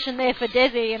situation there for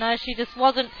Desi. She just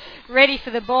wasn't ready for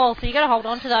the ball, so you've got to hold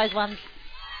on to those ones.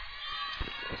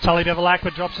 Tully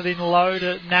Bevilacqua drops it in low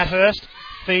to Nat Hurst.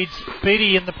 Feeds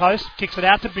Beattie in the post. Kicks it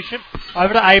out to Bishop.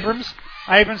 Over to Abrams.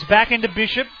 Abrams back into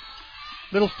Bishop.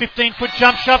 Little 15-foot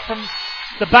jump shot from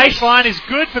the baseline is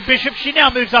good for Bishop. She now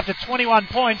moves up to 21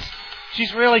 points.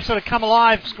 She's really sort of come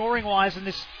alive scoring-wise in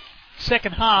this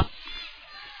second half.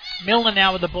 Milner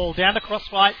now with the ball. Down to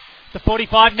Crosswhite. The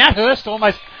 45. Nat Hurst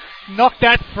almost knocked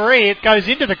that free. It goes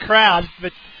into the crowd,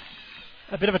 but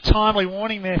a bit of a timely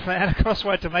warning there for Anna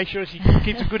Crosswhite to make sure she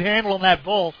keeps a good handle on that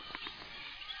ball.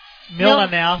 Milner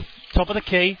now, top of the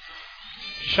key.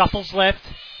 Shuffles left.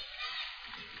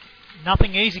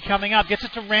 Nothing easy coming up. Gets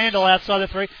it to Randall outside the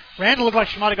three. Randall looked like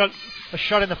she might have got a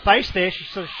shot in the face there. She's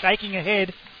sort of shaking her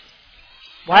head.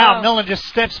 Wow, Milner just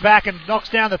steps back and knocks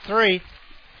down the three.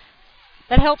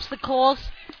 That helps the cause.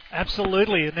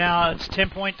 Absolutely. Now it's a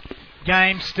 10-point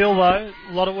game still, though.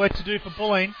 A lot of work to do for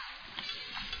Bulleen.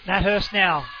 Nat Hurst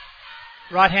now.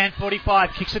 Right hand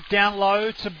 45. Kicks it down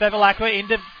low to Bevilacqua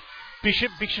into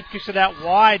Bishop. Bishop kicks it out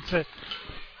wide to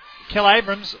Kel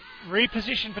Abrams.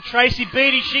 Reposition for Tracy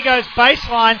Beattie. She goes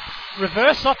baseline.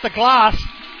 Reverse off the glass.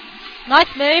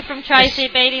 Nice move from Tracy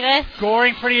Beattie there.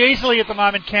 Scoring pretty easily at the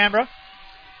moment, Canberra.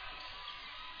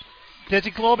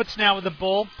 Desi Glaubitz now with the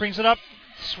ball. Brings it up.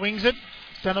 Swings it.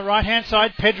 Down the right hand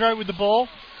side. Pedro with the ball.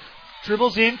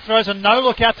 Dribbles in, throws a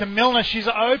no-look out to Milner. She's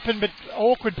open, but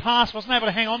awkward pass. Wasn't able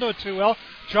to hang on to it too well.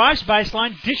 Drives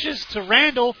baseline, dishes to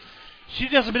Randall. She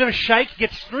does a bit of a shake,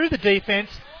 gets through the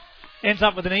defense, ends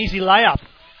up with an easy layup.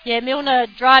 Yeah, Milner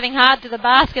driving hard to the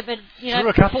basket, but, through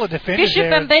a couple of defenders Bishop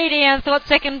there. and Beattie and thought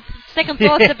second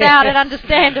thoughts about it,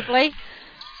 understandably.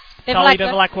 Tully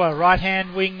Bevilacqua,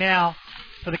 right-hand wing now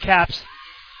for the Caps.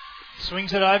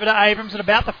 Swings it over to Abrams at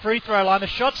about the free throw line. The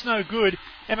shot's no good.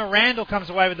 Emma Randall comes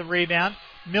away with the rebound.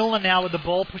 Milner now with the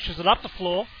ball, pushes it up the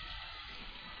floor.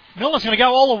 Milner's going to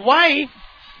go all the way.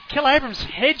 Kel Abrams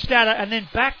hedged at it and then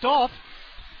backed off.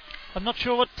 I'm not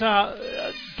sure what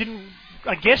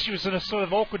I guess she was in a sort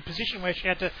of awkward position where she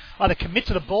had to either commit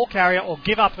to the ball carrier or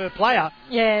give up her player.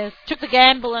 Yeah, took the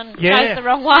gamble and chose the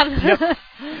wrong one. Yep.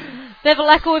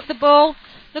 Bevilacqua with the ball,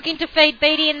 looking to feed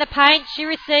Beattie in the paint. She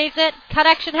receives it. Cut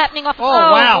action happening off.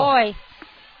 Wow. Boy.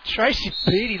 Tracy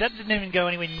Beattie, that didn't even go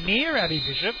anywhere near Abby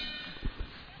Bishop.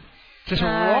 Just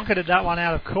rocketed that one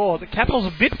out of court. The Capitals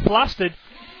a bit flustered.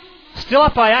 Still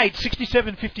up by 8,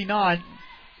 67-59.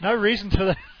 No reason for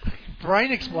the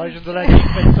brain explosions, I don't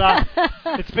think.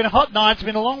 But it's been a hot night. It's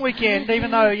been a long weekend,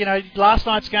 even though, last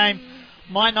night's game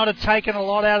might not have taken a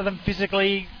lot out of them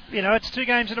physically. It's 2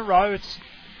 games in a row.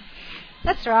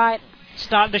 That's right.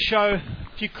 Starting to show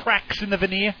a few cracks in the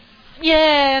veneer.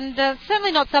 Yeah, and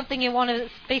certainly not something you want to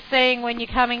be seeing when you're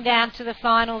coming down to the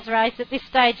finals race at this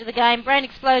stage of the game. Brain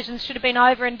explosions should have been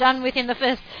over and done with in the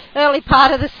first early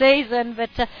part of the season.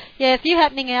 But, a few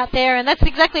happening out there, and that's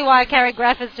exactly why Carrie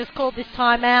Graff has just called this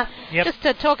time out, just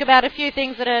to talk about a few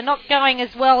things that are not going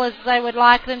as well as they would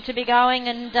like them to be going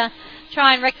and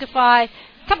try and rectify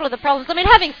a couple of the problems. I mean,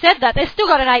 having said that, they've still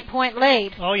got an 8-point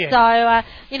lead. Oh, yeah. So,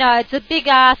 it's a big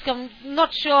ask. I'm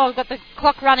not sure. I've got the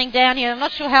clock running down here. I'm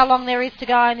not sure how long there is to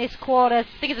go in this quarter. I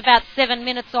think it's about 7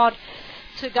 minutes odd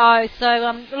to go.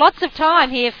 So, lots of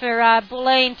time here for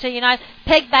Bulleen to,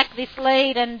 peg back this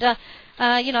lead. And,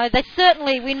 they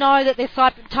certainly, we know that they're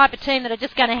type of team that are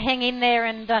just going to hang in there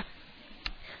and,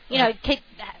 keep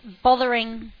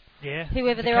bothering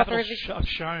whoever their opposition is. I've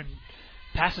shown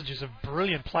passages of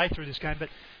brilliant play through this game, but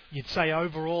you'd say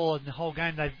overall in the whole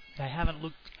game they haven't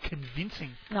looked convincing.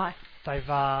 No. They've,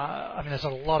 there's a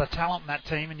lot of talent in that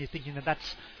team, and you're thinking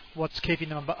that's what's keeping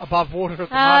them above water at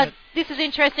the moment. This is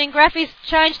interesting. Graffy's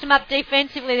changed them up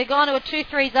defensively. They've gone to a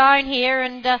 2-3 zone here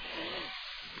and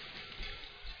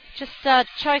just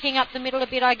choking up the middle a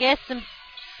bit, I guess. And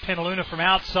Penaluna from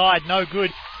outside, no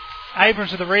good.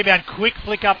 Abrams with the rebound, quick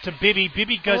flick up to Bibby.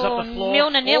 Bibby goes up the floor.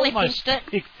 Milner nearly pinched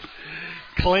it.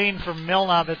 Clean from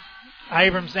Milner, but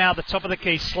Abrams now at the top of the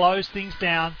key, slows things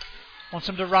down, wants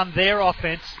them to run their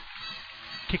offense,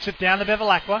 kicks it down to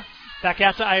Bevilacqua, back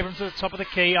out to Abrams at the top of the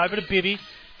key, over to Bibby,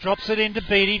 drops it into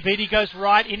Beattie. Beattie goes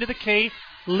right into the key,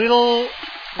 little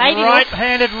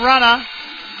right-handed runner,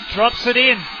 drops it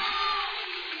in.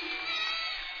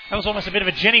 That was almost a bit of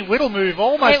a Jenny Whittle move,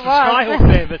 almost a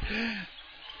skyhook there, but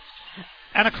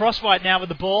Anna Crosswhite now with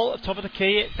the ball at top of the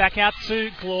key, back out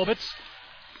to Glaubitz.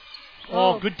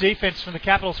 Oh, good defense from the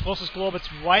Capitals. Forces Glaubitz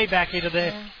way back into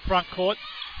their front court.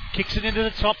 Kicks it into the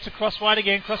top to Crosswhite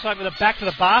again. Crosswhite with a back to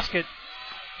the basket.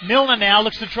 Milner now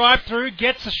looks to drive through,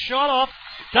 gets a shot off,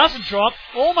 doesn't drop,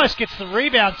 almost gets the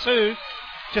rebound too.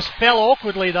 Just fell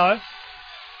awkwardly though.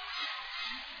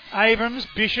 Abrams,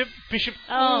 Bishop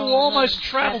almost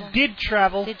travelled, did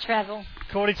travel.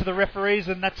 According to the referees,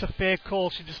 and that's a fair call.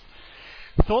 She just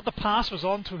thought the pass was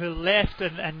on to her left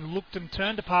and looked and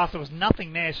turned to pass. There was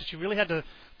nothing there, so she really had to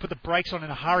put the brakes on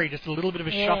in a hurry. Just a little bit of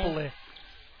a shuffle there.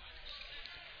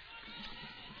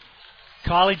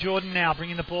 Kylie Jordan now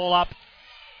bringing the ball up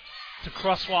to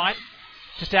Crosswhite,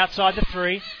 just outside the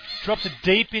 3. Drops it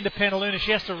deep into Penaluna.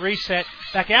 She has to reset.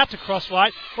 Back out to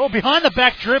Crosswhite. Oh, behind the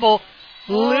back dribble.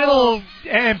 Little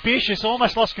ambitious,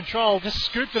 almost lost control. Just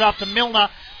scooped it up to Milner.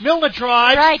 Milner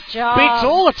drives. Great job. Beats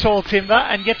all the tall timber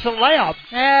and gets a layup.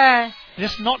 Yeah.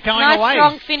 Just not going nice away.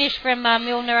 Strong finish from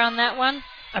Milner on that one.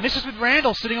 And this is with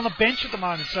Randall sitting on the bench at the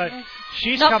moment. So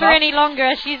she's not come for up. any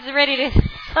longer. She's ready to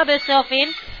sub herself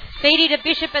in. Beattie to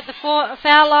Bishop at the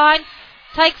foul line.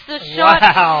 Takes the shot.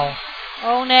 Wow.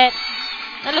 All net.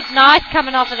 That looked nice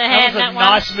coming off of the hand. That was a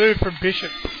nice move from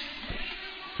Bishop.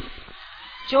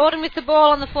 Jordan with the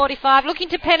ball on the 45, looking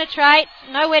to penetrate.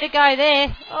 Nowhere to go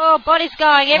there. Oh, body's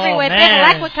going everywhere.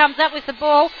 Bevilacqua comes up with the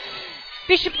ball.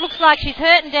 Bishop looks like she's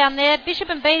hurting down there. Bishop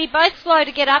and Beattie both slow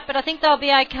to get up, but I think they'll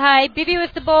be okay. Bibby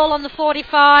with the ball on the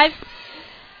 45.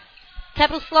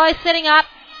 Capital slow setting up.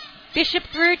 Bishop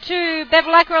through to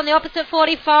Bevilacqua on the opposite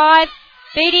 45.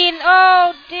 Beattie in.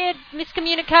 Oh, dear.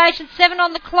 Miscommunication. 7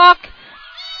 on the clock.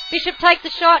 Bishop takes the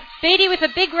shot. Beattie with a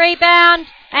big rebound.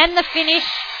 And the finish.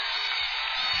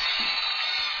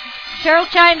 Cheryl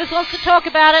Chambers wants to talk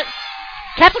about it.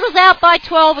 Capitals out by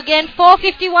 12 again.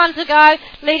 4:51 to go.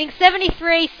 Leading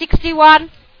 73-61.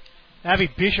 Abby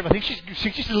Bishop, I think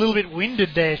she's a little bit winded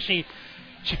there. She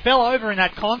fell over in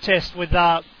that contest with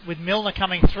Milner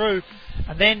coming through.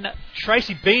 And then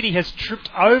Tracy Beattie has tripped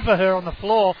over her on the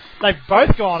floor. They've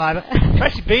both gone over.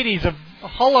 Tracy Beattie's a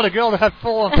whole lot of girl to have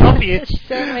fallen on top of you.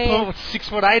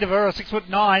 6'8" of her or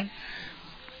 6'9".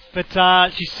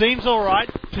 But she seems all right.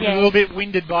 She's a little bit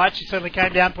winded by it. She certainly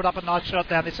came down, put up a nice shot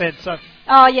down this end. So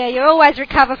Oh, yeah, you always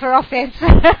recover for offence.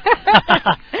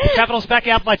 Capitals back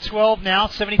out by 12 now,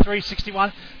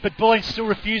 73-61, but Bulling's still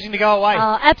refusing to go away.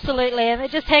 Oh, absolutely, and they're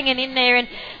just hanging in there. And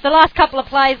the last couple of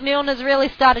plays, Milner's really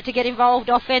started to get involved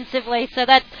offensively, so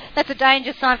that's a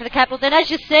danger sign for the Capitals. And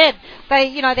as you said,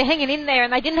 they're hanging in there,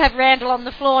 and they didn't have Randall on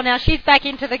the floor. Now she's back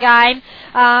into the game,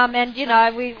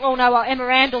 and we all know what Emma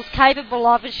Randall's capable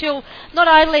of. And she'll not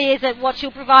only is it what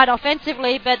she'll provide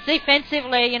offensively, but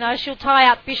defensively, she'll tie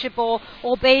up Bishop or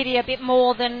Beattie a bit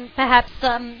more than perhaps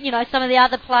some of the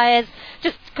other players,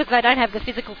 just because they don't have the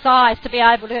physical size to be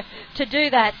able to do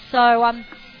that. So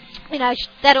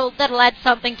that'll add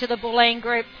something to the Bulleen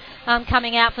group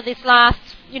coming out for this last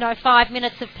 5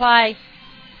 minutes of play.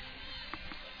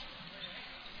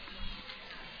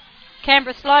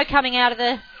 Canberra slow coming out of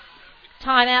the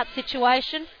timeout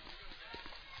situation.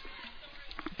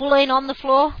 Bulleen on the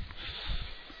floor.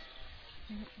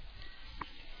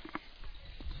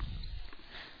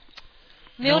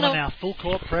 Milner now, full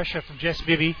court pressure from Jess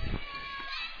Bibby.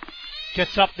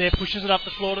 Gets up there, pushes it up the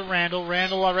floor to Randall.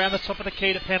 Randall around the top of the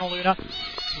key to Penaluna.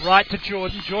 Right to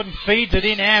Jordan. Jordan feeds it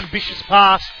in. Ambitious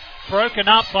pass. Broken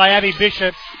up by Abby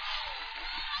Bishop.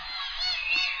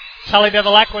 Tully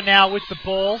Bevilacqua now with the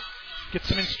ball. Gets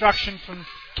some instruction from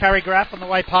Carrie Graff on the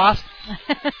way past.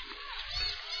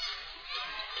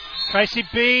 Tracy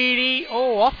Beattie.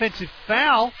 Oh, offensive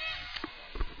foul.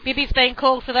 Bibby's been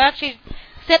called for that. She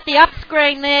set the up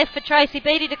screen there for Tracy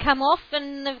Beattie to come off,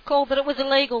 and they've called that it was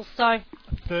illegal. So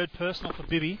third personal for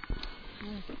Bibby.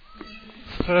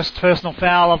 First personal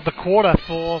foul of the quarter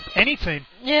for any team.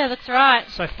 Yeah, that's right.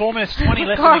 So 4 minutes 20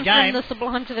 left in the game. From the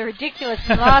sublime to the ridiculous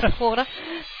in the last quarter.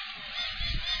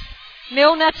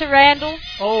 Milner to Randall.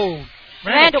 Oh,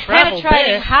 Randall penetrating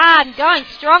there. hard and going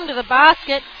strong to the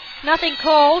basket. Nothing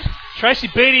called. Tracy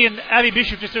Beattie and Abby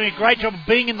Bishop just doing a great job of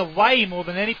being in the way more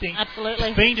than anything. Absolutely.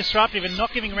 Just being disruptive and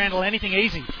not giving Randall anything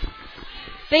easy.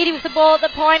 Beattie with the ball at the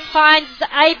point, finds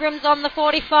Abrams on the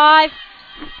 45.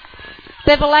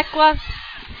 Bevilacqua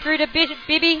through to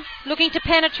Bibby, looking to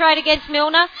penetrate against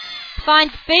Milner.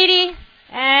 Finds Beattie,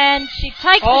 and she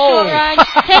takes the short range,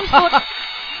 10-foot,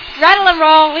 rattle and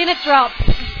roll, in it drops.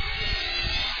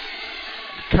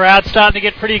 Crowd starting to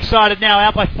get pretty excited now,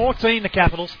 out by 14 the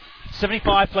Capitals.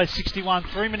 75 plays 61,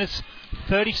 3 minutes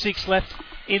 36 left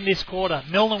in this quarter.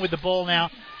 Milner with the ball now,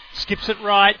 skips it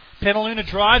right. Penaluna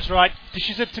drives right,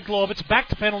 dishes it to Glaubitz, back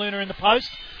to Penaluna in the post.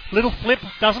 Little flip,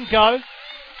 doesn't go.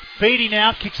 Beattie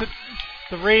now kicks it,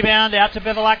 the rebound out to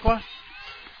Bevilacqua.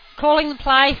 Calling the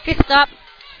play, fist up,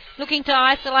 looking to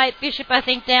isolate Bishop, I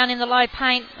think, down in the low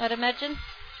paint, I'd imagine.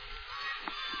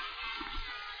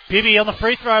 Bibby on the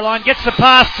free throw line, gets the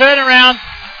pass, turnaround.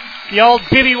 The old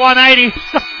Bibby 180.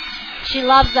 She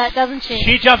loves that, doesn't she?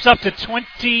 She jumps up to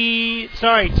 20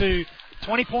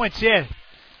 points,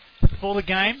 for the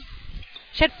game.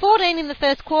 She had 14 in the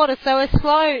first quarter, so her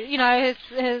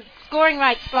her scoring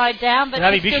rate slowed down. But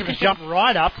Abby Bishop has jumped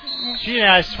right up. She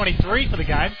now has 23 for the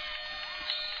game.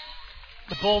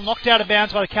 The ball knocked out of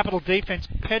bounds by the Capital defence.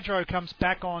 Pedro comes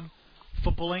back on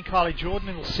for Bulleen. Kylie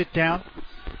Jordan will sit down.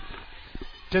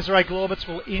 Desiree Glaubitz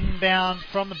will inbound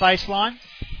from the baseline.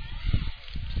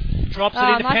 Drops it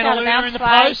into Penaluna in the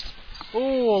post.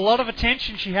 Oh, a lot of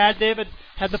attention she had there, but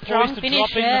had the poise to drop in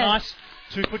the nice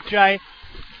 2-foot J.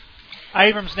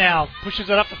 Abrams now pushes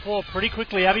it up the floor pretty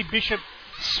quickly. Abby Bishop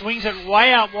swings it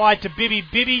way out wide to Bibby.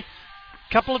 Bibby,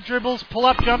 couple of dribbles,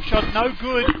 pull-up jump shot, no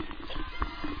good.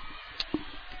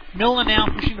 Milner now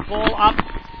pushing the ball up.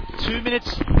 2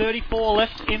 minutes 34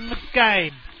 left in the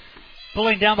game.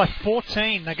 Bulleen down by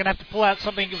 14. They're going to have to pull out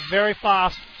something very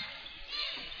fast.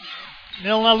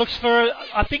 Milner looks for,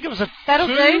 I think it was a That'll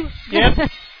 2. do.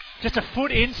 Yep. Just a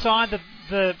foot inside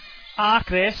the arc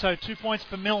there, so 2 points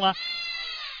for Milner.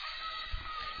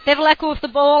 Bevilacqua with the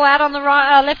ball out on the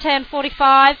right, left-hand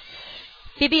 45.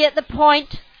 Bibby at the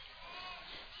point.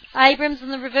 Abrams in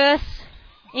the reverse.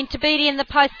 Into Beattie in the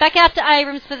post. Back out to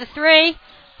Abrams for the 3.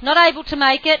 Not able to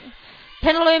make it.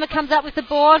 Penaluma comes up with the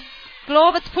board.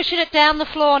 Glaubitz pushing it down the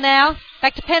floor now.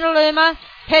 Back to Penaluma.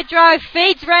 Pedro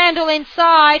feeds Randall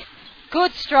inside.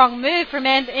 Good strong move from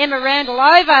Emma Randall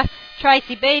over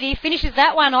Tracy Beattie. Finishes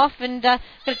that one off and got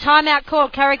a timeout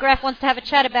called. Carrie Graff wants to have a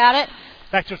chat about it.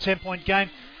 Back to a 10-point game.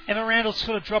 Emma Randall's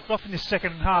sort of dropped off in this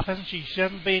second half, hasn't she? She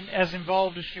hasn't been as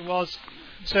involved as she was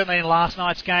certainly in last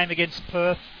night's game against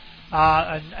Perth,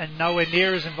 and nowhere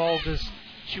near as involved as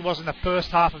she was in the first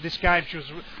half of this game. She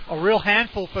was a real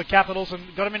handful for Capitals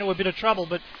and got them into a bit of trouble,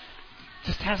 but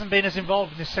just hasn't been as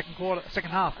involved in this second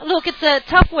half. Look, it's a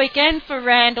tough weekend for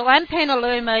Randall and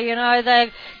Penaluma.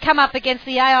 They've come up against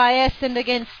the AIS and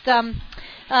against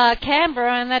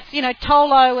Canberra, and that's,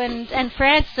 Tolo and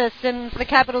Francis, and for the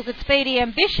Capitals it's Beattie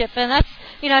and Bishop, and that's,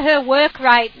 her work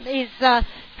rate is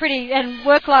pretty, and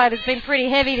workload has been pretty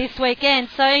heavy this weekend,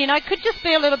 so, it could just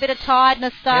be a little bit of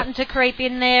tiredness starting to creep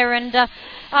in there, and,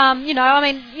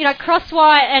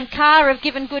 Crosswhite and Carr have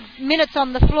given good minutes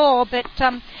on the floor, but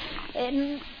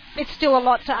it's still a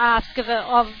lot to ask of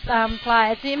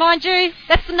players. Mind you,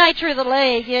 that's the nature of the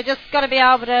league. You just got to be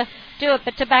able to do it,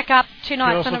 but to back up 2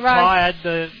 nights in a row.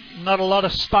 Tired. Not a lot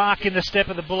of spark in the step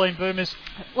of the Bulleen Boomers.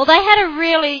 Well, they had a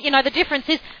really, the difference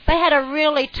is they had a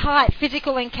really tight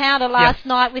physical encounter last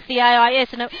night with the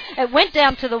AIS, and it went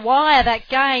down to the wire, that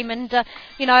game. And,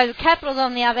 the Capitals,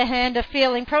 on the other hand, are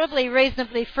feeling probably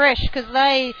reasonably fresh because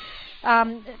they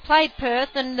played Perth,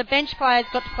 and the bench players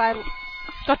got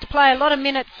to play a lot of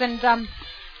minutes, and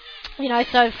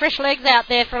so fresh legs out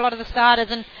there for a lot of the starters.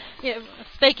 And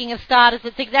speaking of starters,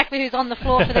 it's exactly who's on the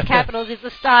floor for the Capitals is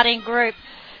the starting group.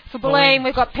 For Bulleen,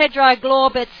 we've got Pedro,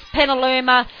 Glorbitz,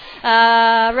 Penaluma,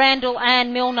 Randall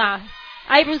and Milner.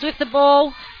 Abrams with the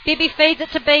ball. Bibby feeds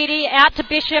it to Beattie, out to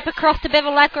Bishop, across to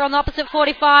Bevilacqua on the opposite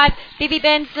 45. Bibby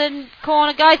Benson,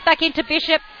 corner, goes back into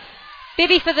Bishop.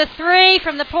 Bibby for the 3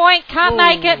 from the point, can't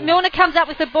make it. Milner comes up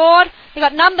with the board. You've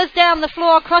got numbers down the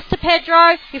floor, across to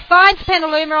Pedro, who finds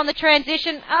Penaluma on the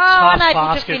transition.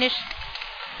 Unable to finish.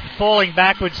 Falling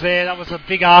backwards there, that was a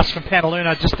big ask from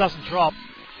Penaluma, just doesn't drop.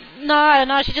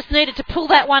 No, she just needed to pull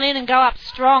that one in and go up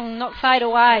strong, not fade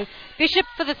away. Bishop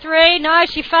for the 3, no,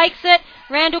 she fakes it.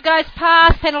 Randall goes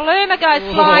past, Penaluma goes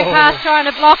flying past, trying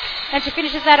to block, and she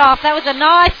finishes that off. That was a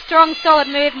nice, strong, solid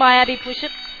move by Abby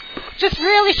Bishop. Just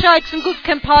really showed some good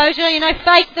composure,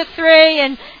 faked the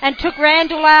 3 and took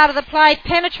Randall out of the play,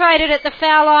 penetrated at the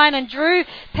foul line and drew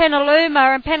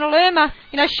Penaluma, and Penaluma,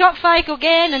 shot fake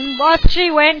again, and whilst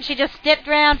she went, she just stepped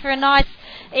round for a nice,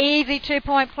 easy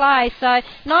 2-point play. So,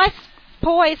 nice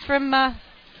poise from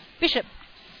Bishop.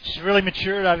 She's really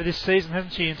matured over this season,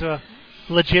 hasn't she, into a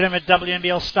legitimate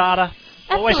WNBL starter.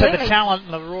 Absolutely. Always had the talent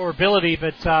and the raw ability,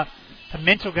 but her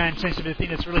mental game seems to be the thing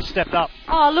that's really stepped up.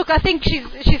 Oh, look, I think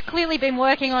she's clearly been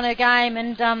working on her game,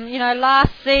 and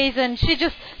last season she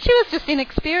was just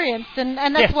inexperienced, and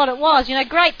that's what it was.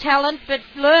 Great talent, but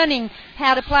learning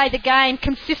how to play the game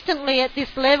consistently at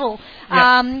this level.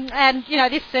 And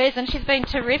this season she's been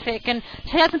terrific, and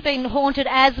she hasn't been haunted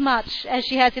as much as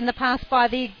she has in the past by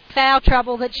the foul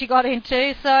trouble that she got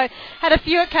into. So had a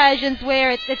few occasions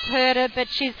where it's hurt her, but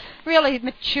she's really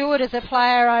matured as a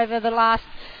player over the last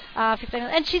 15,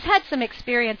 and she's had some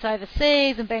experience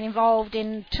overseas and been involved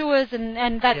in tours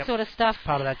and that sort of stuff.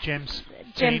 Part of that Gems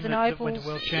and that Opals. went to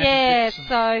World Championships.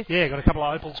 Got a couple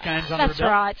of Opals games under her belt. That's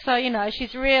right. So,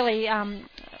 she's really,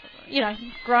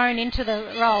 grown into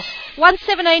the role.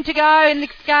 1:17 to go in this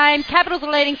game. Capitals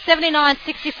are leading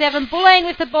 79-67. Bulleen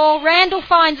with the ball. Randall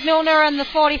finds Milner on the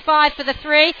 45 for the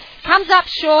 3. Comes up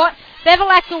short.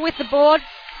 Bevilacqua with the board.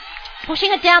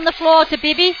 Pushing it down the floor to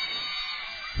Bibby.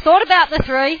 Thought about the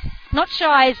 3. Not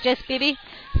shy as Jess Bibby.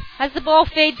 As the ball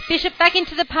feeds Bishop back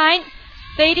into the paint.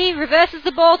 Beattie reverses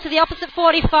the ball to the opposite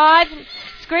 45.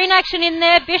 Screen action in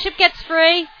there. Bishop gets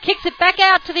free. Kicks it back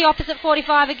out to the opposite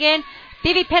 45 again.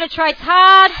 Bibby penetrates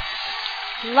hard.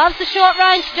 Loves the short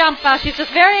range jumper. She's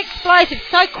just very explosive.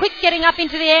 So quick getting up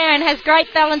into the air and has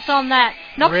great balance on that.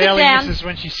 Knocks it down. This is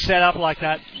when she's set up like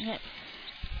that. Yeah.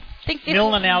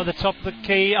 Milner now at the top of the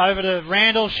key, over to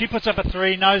Randall. She puts up a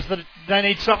 3, knows that they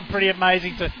need something pretty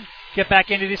amazing to get back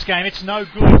into this game. It's no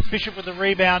good. Bishop with the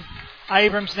rebound.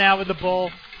 Abrams now with the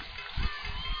ball.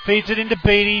 Feeds it into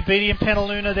Beattie. Beattie and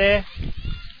Penaluna there.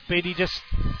 Beattie just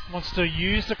wants to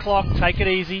use the clock, take it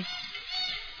easy,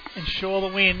 ensure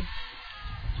the win.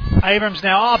 Abrams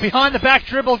now, behind the back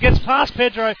dribble, gets past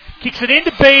Pedro, kicks it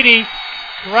into Beattie.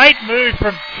 Great move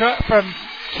from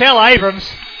Kel Abrams.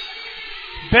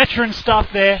 Veteran stuff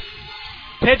there.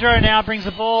 Pedro now brings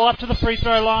the ball up to the free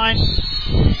throw line.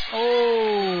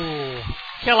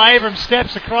 Kel Abrams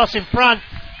steps across in front.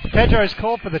 Pedro's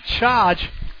called for the charge.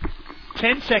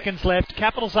 10 seconds left.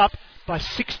 Capitals up by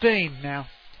 16 now.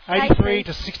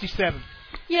 83-67.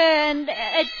 Yeah, and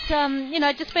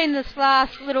it's just been this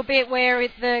last little bit where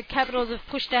the Capitals have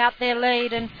pushed out their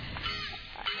lead, and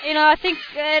I think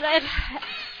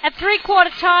at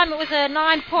 3/4 time it was a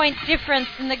 9-point difference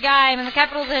in the game, and the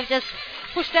Capitals have just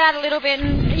pushed out a little bit.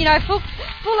 And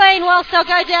Bulleen, whilst they'll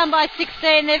go down by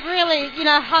 16, they've really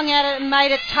hung at it and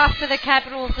made it tough for the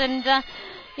Capitals, and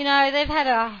they've had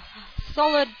a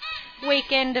solid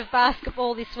weekend of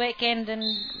basketball this weekend, and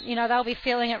they'll be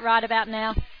feeling it right about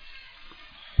now.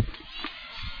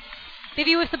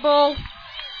 Bibby with the ball.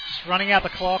 Just running out the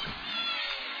clock.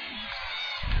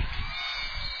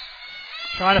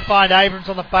 Trying to find Abrams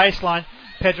on the baseline.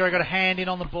 Pedro got a hand in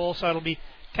on the ball, so it'll be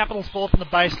Capital's ball from the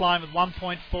baseline with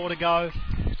 1.4 to go.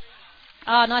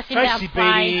 Oh, nice inbound Tracy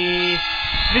play. Beattie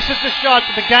misses the shot,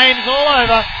 but the game is all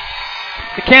over.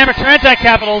 The Canberra Transact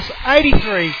Capitals,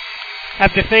 83,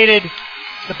 have defeated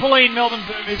the Bulleen Melbourne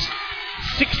Boomers,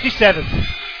 67.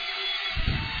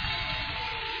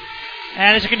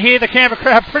 And as you can hear, the Canberra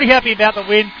crowd pretty happy about the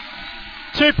win.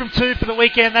 2 from 2 for the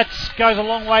weekend. That goes a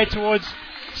long way towards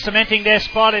cementing their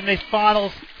spot in the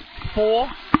final 4.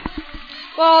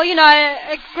 Well, you know,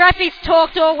 Graffy's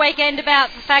talked all weekend about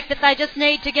the fact that they just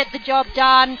need to get the job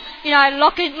done. You know,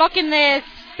 lock in there,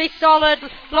 be solid,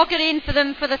 lock it in for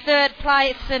them for the third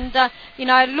place, and you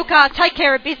know, take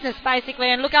care of business basically,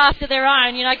 and look after their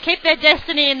own. You know, keep their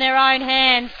destiny in their own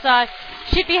hands. So,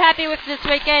 should be happy with this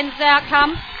weekend's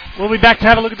outcome. We'll be back to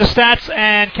have a look at the stats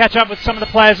and catch up with some of the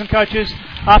players and coaches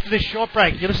after this short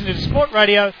break. You're listening to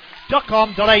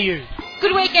sportradio.com.au.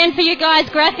 Good weekend for you guys,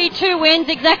 Graffy. 2 wins,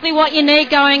 exactly what you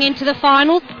need going into the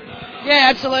finals.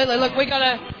 Yeah, absolutely. Look, we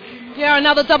got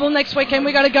another double next weekend.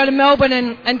 We got to go to Melbourne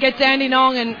and get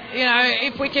Dandenong, and you know,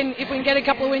 if we can get a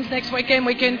couple of wins next weekend,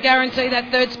 we can guarantee that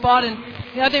third spot. And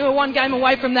you know, I think we're 1 game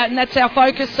away from that, and that's our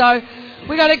focus. So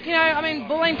we got to, you know, I mean,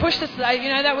 Bulleen pushed us today. You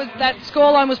know, that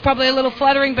scoreline was probably a little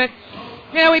flattering, but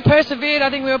you know, we persevered. I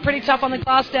think we were pretty tough on the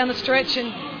glass down the stretch, and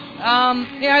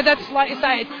you know, that's like you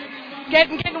say.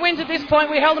 Getting wins at this point.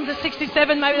 We held them to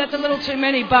 67. Maybe that's a little too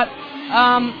many, but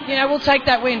you know, we'll take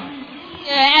that win.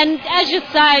 Yeah, and as you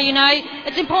say, you know,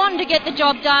 it's important to get the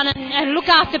job done and look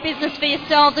after business for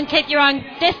yourselves and keep your own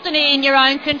destiny in your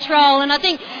own control. And I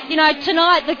think, you know,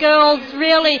 tonight the girls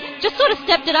really just sort of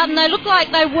stepped it up, and they looked like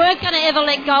they weren't going to ever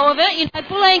let go of it. You know,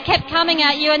 Bulleen kept coming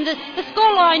at you, and the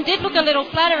scoreline did look a little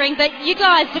flattering, but you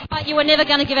guys looked like you were never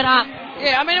going to give it up.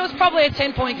 Yeah, I mean, it was probably a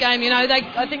 10-point game. You know,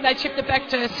 I think they chipped it back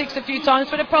to 6 a few times,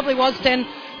 but it probably was 10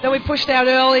 that we pushed out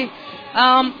early.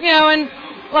 You know, and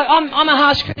look, I'm a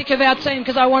harsh critic of our team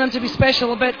because I want them to be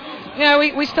special, but you know,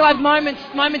 we still have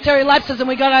momentary lapses, and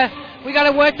we got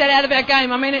to work that out of our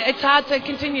game. I mean, it's hard to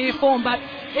continue your form, but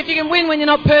if you can win when you're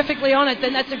not perfectly on it,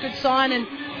 then that's a good sign. And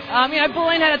you know,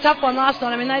 Bulleen had a tough one last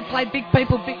night. I mean, they played big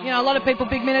people, you know, a lot of people,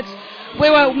 big minutes. We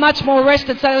were much more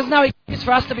rested, so there was no excuse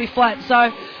for us to be flat.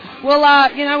 So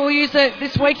we'll use it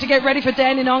this week to get ready for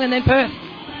Dandenong and then Perth.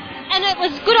 And it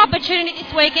was a good opportunity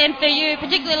this weekend for you,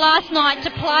 particularly last night,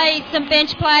 to play some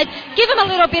bench players, give them a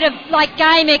little bit of like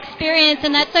game experience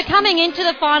and that. So coming into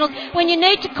the finals, when you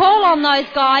need to call on those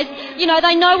guys, you know,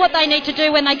 they know what they need to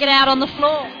do when they get out on the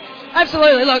floor.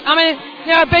 Absolutely. Look, I mean,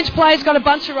 you know, a bench player's got a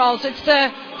bunch of roles. It's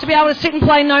to be able to sit and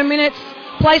play no minutes,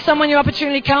 play some when your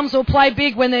opportunity comes, or play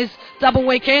big when there's double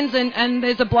weekends and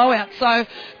there's a blowout. So,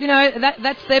 you know,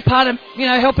 that's their part of, you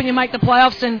know, helping you make the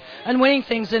playoffs and winning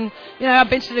things. And, you know, our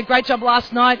bench did a great job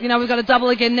last night. You know, we've got a double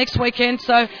again next weekend.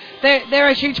 So they're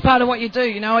a huge part of what you do.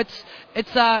 You know, it's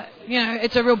a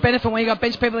real benefit when you got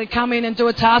bench people that come in and do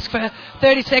a task for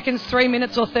 30 seconds, 3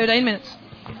 minutes or 13 minutes.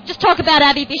 Just talk about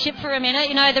Abby Bishop for a minute.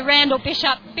 You know, the Randall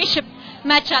Bishop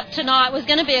match-up tonight was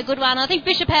going to be a good one. I think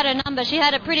Bishop had her number. She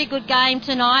had a pretty good game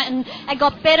tonight and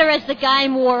got better as the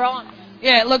game wore on.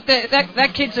 Yeah, look,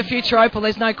 that kid's a future Opal,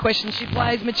 there's no question. She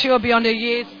plays mature beyond her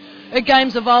years. Her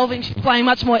game's evolving. She's playing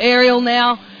much more aerial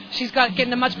now. She's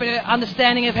getting a much better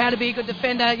understanding of how to be a good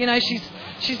defender. You know,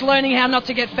 she's learning how not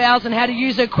to get fouls and how to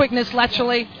use her quickness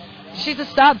laterally. She's a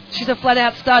stud. She's a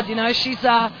flat-out stud. You know, I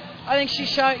think she's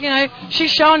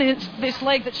shown in this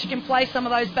league that she can play some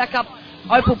of those backup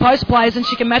Opal post players and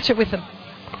she can match it with them.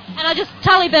 And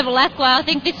Tully Bevilacqua, I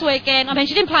think this weekend, I mean,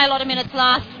 she didn't play a lot of minutes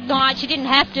last night. She didn't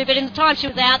have to, but in the time she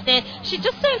was out there, she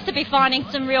just seems to be finding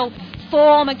some real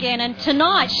form again. And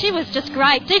tonight, she was just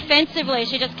great. Defensively,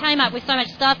 she just came up with so much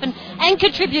stuff and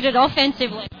contributed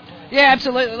offensively. Yeah,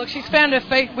 absolutely. Look, she's found her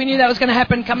feet. We knew that was going to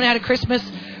happen coming out of Christmas.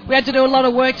 We had to do a lot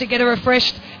of work to get her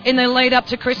refreshed in the lead up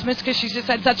to Christmas because she's just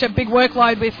had such a big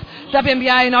workload with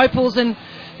WNBA and Opals, and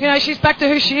you know, she's back to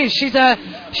who she is. She's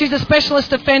a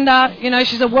specialist defender. You know,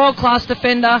 she's a world-class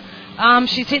defender.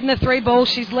 She's hitting the 3 ball.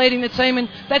 She's leading the team, and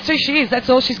that's who she is. That's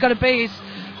all she's got to be is,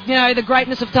 you know, the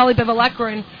greatness of Tully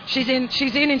Bevilacqua, and she's in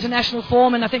international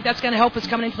form, and I think that's going to help us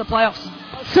coming into the playoffs.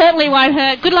 Certainly won't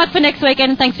hurt. Good luck for next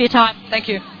weekend, and thanks for your time. Thank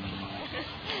you.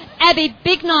 Abby,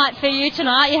 big night for you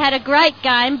tonight. You had a great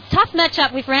game. Tough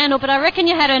match-up with Randall, but I reckon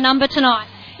you had her number tonight.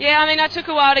 Yeah, I mean, I took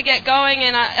a while to get going,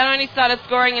 and I only started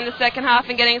scoring in the second half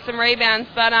and getting some rebounds.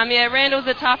 But, yeah, Randall's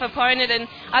a tough opponent, and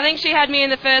I think she had me in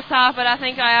the first half, but I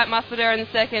think I outmuscled her in the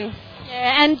second.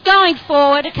 Yeah, and going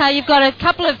forward, okay, you've got a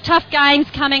couple of tough games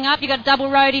coming up. You've got double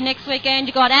roadie next weekend.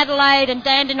 You've got Adelaide and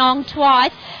Dandenong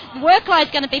twice. The workload's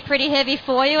going to be pretty heavy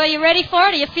for you. Are you ready for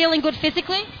it? Are you feeling good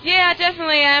physically? Yeah, I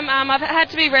definitely am. I've had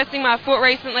to be resting my foot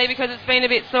recently because it's been a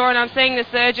bit sore, and I'm seeing the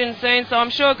surgeon soon, so I'm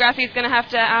sure Graffy's going to have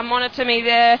to monitor me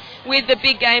there with the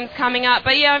big games coming up.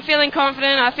 But yeah, I'm feeling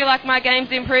confident. I feel like my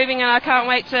game's improving, and I can't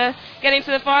wait to get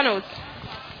into the finals.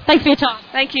 Thanks for your time.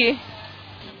 Thank you.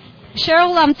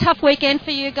 Cheryl, tough weekend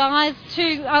for you guys.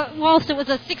 Whilst it was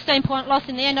a 16-point loss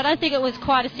in the end, I don't think it was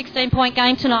quite a 16-point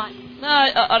game tonight. No,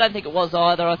 I don't think it was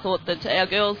either. I thought that our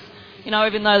girls,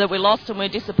 even though that we lost and we're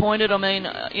disappointed, I mean,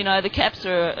 the Caps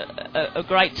are a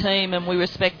great team and we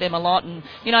respect them a lot. And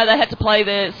they had to play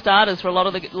their starters for a lot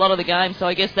of the game, so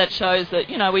I guess that shows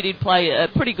that we did play a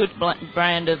pretty good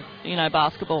brand of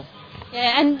basketball.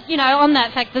 Yeah, and, on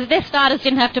that fact, their starters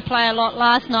didn't have to play a lot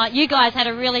last night. You guys had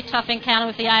a really tough encounter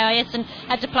with the AIS and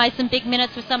had to play some big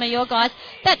minutes with some of your guys.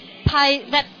 That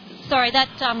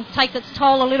takes its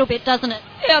toll a little bit, doesn't it?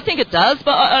 Yeah, I think it does,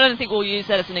 but I don't think we'll use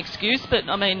that as an excuse. But,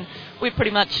 I mean, we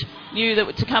pretty much knew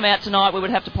that to come out tonight we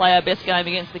would have to play our best game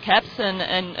against the Caps,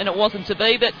 and it wasn't to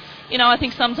be. But, I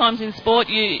think sometimes in sport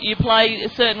you play a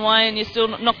certain way and you're still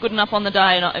not good enough on the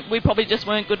day, and we probably just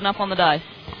weren't good enough on the day.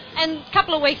 And a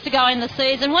couple of weeks to go in the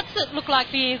season, what's it look like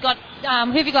for you? Who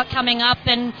have you got coming up,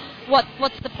 and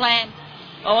what's the plan?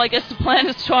 Oh, I guess the plan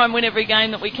is to try and win every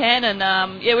game that we can,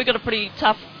 and we've got a pretty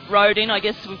tough road in. I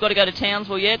guess we've got to go to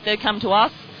Townsville yet. They come to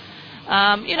us.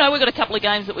 We've got a couple of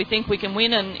games that we think we can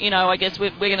win, and I guess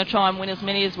we're going to try and win as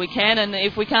many as we can. And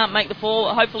if we can't make the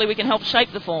fall, hopefully we can help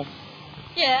shape the fall.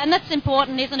 Yeah, and that's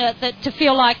important, isn't it? That to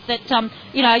feel like that,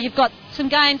 you've got some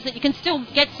games that you can still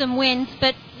get some wins,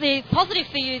 but the positive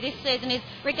for you this season is,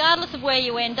 regardless of where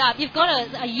you end up, you've got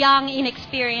a young,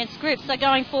 inexperienced group. So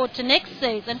going forward to next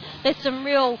season, there's some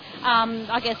real,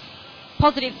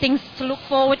 positive things to look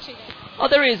forward to. Oh,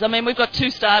 there is. I mean, we've got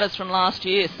 2 starters from last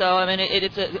year, so I mean,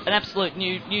 it's an absolute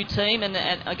new team, and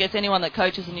I guess anyone that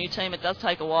coaches a new team, it does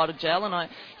take a while to gel. And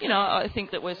I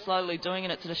think that we're slowly doing it.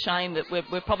 It's a shame that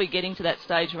we're probably getting to that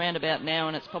stage around about now,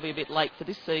 and it's probably a bit late for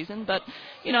this season. But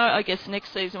I guess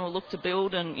next season we'll look to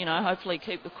build and hopefully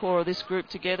keep the core of this group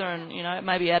together, and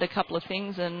maybe add a couple of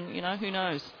things, and who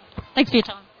knows. Thanks for your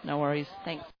time. No worries.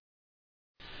 Thanks.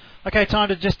 Okay, time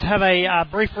to just have a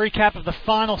brief recap of the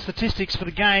final statistics for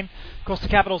the game. Of course, the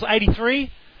Capitals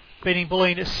 83, beating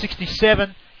Bulleen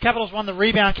 67. Capitals won the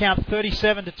rebound count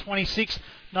 37-26.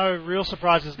 No real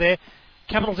surprises there.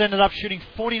 Capitals ended up shooting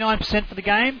 49% for the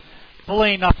game.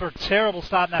 Bulleen, after a terrible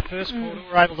start in that first quarter,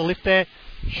 were able to lift their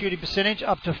shooting percentage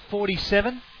up to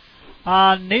 47.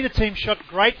 Neither team shot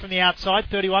great from the outside,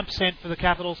 31% for the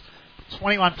Capitals,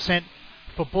 21%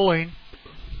 for Bulleen.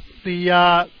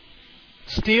 The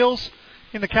steals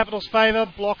in the Capitals'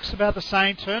 favour, blocks about the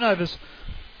same, turnovers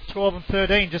 12 and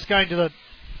 13. Just going to the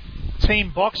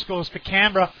team box scores for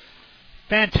Canberra.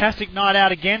 Fantastic night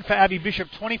out again for Abby Bishop,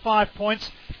 25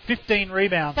 points, 15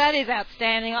 rebounds. That is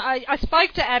outstanding. I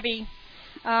spoke to Abby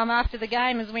after the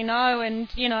game, as we know, and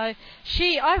I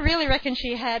really reckon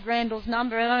she had Randall's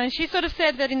number, and I mean, she sort of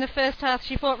said that in the first half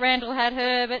she thought Randall had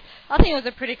her, but I think it was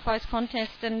a pretty close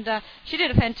contest, and she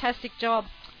did a fantastic job.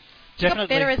 She got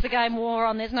better as the game wore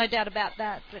on, there's no doubt about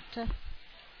that. But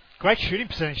great shooting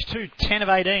percentage too, 10 of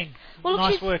 18. Well,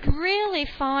 nice she's work. Really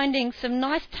finding some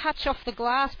nice touch off the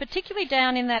glass, particularly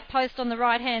down in that post on the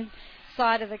right-hand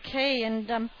side of the key,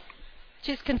 and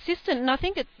she's consistent. And I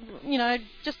think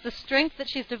just the strength that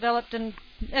she's developed, and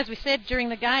as we said during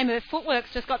the game, her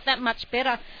footwork's just got that much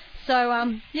better.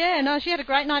 So she had a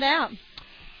great night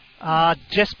out.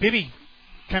 Jess Bibby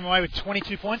came away with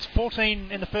 22 points, 14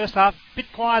 in the first half, a bit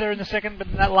quieter in the second, but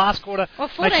in that last quarter,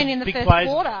 14 in the first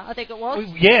quarter, I think it was.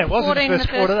 Yeah, it was 14 in the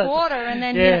first quarter, and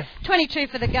then 22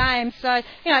 for the game. So,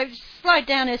 slowed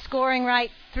down her scoring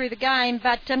rate through the game,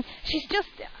 but she's just,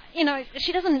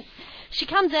 she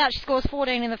comes out, she scores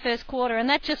 14 in the first quarter, and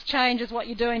that just changes what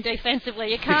you're doing defensively.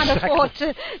 You can't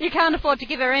afford to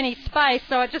give her any space,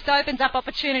 so it just opens up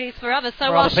opportunities for others. So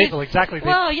for other people, exactly.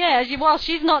 Well, yeah, while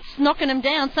she's not knocking them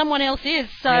down, someone else is.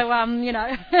 So,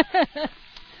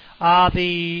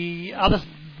 the other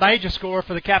major scorer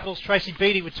for the Capitals, Tracy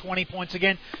Beattie, with 20 points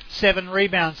again, 7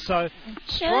 rebounds. So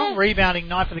strong rebounding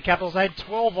night for the Capitals. They had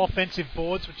 12 offensive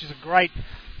boards, which is a great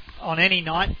on any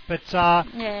night, but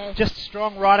just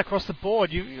strong right across the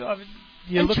board. You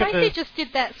look Tracy at just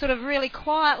did that sort of really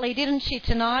quietly, didn't she,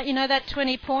 tonight? That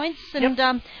 20 points,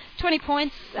 and 20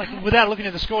 points. Like, without looking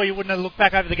at the score, you wouldn't have looked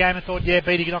back over the game and thought,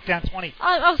 Beattie knocked down 20.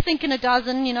 I was thinking a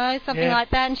dozen, something like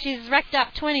that, and she's racked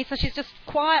up 20, so she's just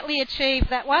quietly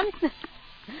achieved that one.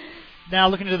 Now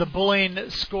looking at the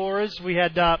Bulleen scorers, we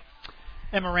had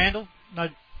Emma Randall, no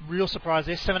real surprise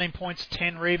there, 17 points,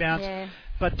 10 rebounds. Yeah.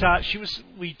 But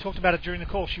we talked about it during the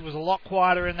call, she was a lot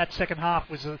quieter in that second half,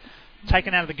 was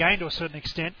taken out of the game to a certain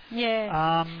extent.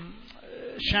 Yeah.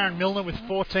 Sharon Milner with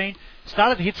 14.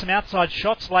 Started to hit some outside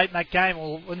shots late in that game,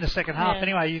 or in the second half. Yeah.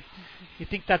 Anyway, you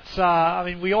think that's,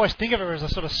 we always think of her as a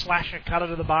sort of slasher, cutter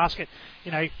to the basket,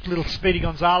 little Speedy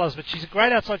Gonzalez, but she's a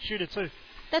great outside shooter too.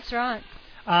 That's right.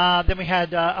 Then we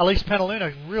had Elise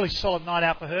Penaluna, really solid night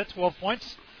out for her, 12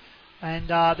 points. And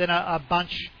then a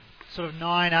bunch, sort of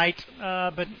 9, 8.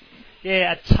 But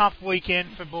yeah, a tough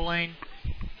weekend for Bulleen.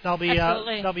 They'll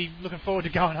be looking forward to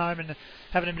going home and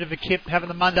having a bit of a kip, having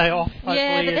the Monday off.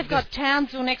 Yeah, but they've got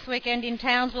Townsville next weekend in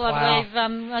Townsville, I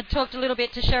believe. I talked a little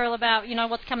bit to Cheryl about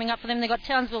what's coming up for them. They've got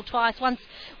Townsville twice,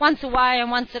 once away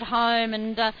and once at home,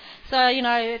 and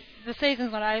so the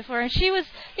season's not over for her. And she was,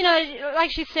 like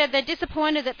she said, they're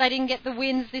disappointed that they didn't get the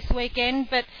wins this weekend,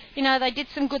 but, they did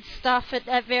some good stuff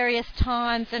at various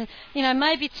times. And,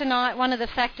 maybe tonight one of the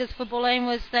factors for Bulleen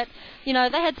was that, they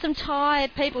had some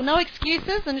tired people. No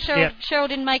excuses, and Cheryl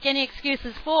didn't make any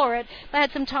excuses for it. They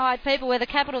had some tired people where the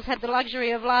Capitals had the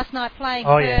luxury of last night playing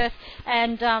Perth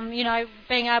and,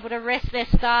 being able to rest their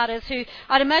starters, who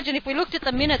I'd imagine if we looked at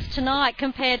the minutes tonight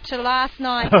compared to last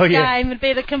night's game, would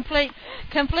be the complete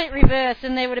reverse,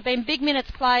 and there would have been big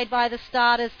minutes played by the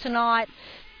starters tonight.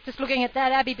 Just looking at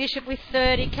that, Abby Bishop with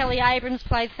 30, Kelly Abrams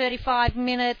played 35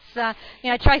 minutes,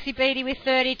 Tracy Beattie with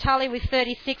 30, Tully with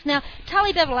 36. Now,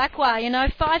 Tully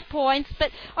Bevilacqua, 5 points,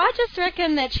 but I just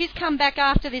reckon that she's come back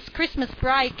after this Christmas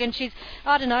break and she's,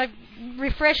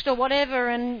 refreshed or whatever,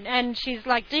 and she's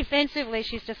like defensively,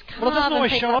 she's just calm. Well, it doesn't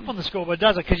always show up on the scoreboard,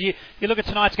 does it? Because you look at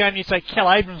tonight's game and you say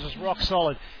Kel Abrams was rock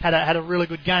solid, had a really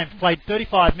good game, played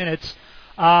 35 minutes,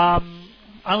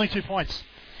 only 2 points.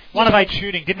 1 of 8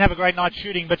 shooting. Didn't have a great night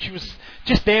shooting, but she was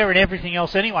just there in everything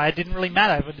else anyway. It didn't really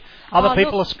matter. But other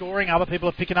people are scoring. Other people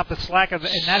are picking up the slack in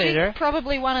that area. She's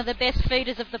probably one of the best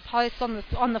feeders of the post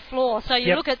on the floor. So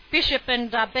you look at Bishop and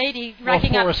Beattie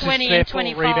racking up 20 and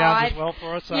 25. Rebounds as well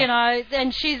for us. So.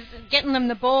 And she's getting them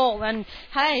the ball. And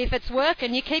hey, if it's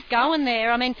working, you keep going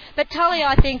there. But Tully,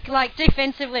 I think,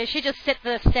 defensively, she just set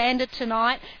the standard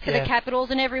tonight for the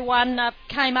Capitals, and everyone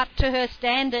came up to her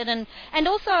standard. And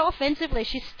also offensively,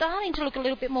 she's starting to look a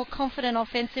little bit more confident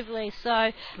offensively. So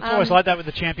it's always like that with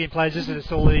the champion players, isn't it?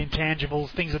 It's all the intangibles,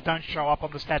 things that don't show up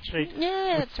on the stat sheet.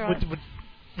 Yeah, that's right.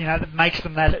 That makes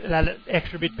them that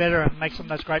extra bit better and makes them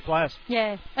those great players.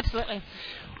 Yeah, absolutely.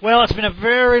 Well, it's been a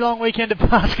very long weekend of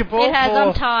basketball. It has.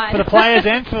 I'm tired. For the players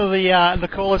and for the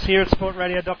callers here at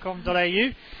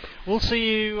sportradio.com.au. We'll see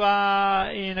you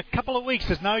in a couple of weeks.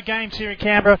 There's no games here in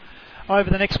Canberra over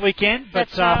the next weekend,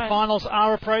 but right. Finals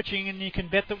are approaching, and you can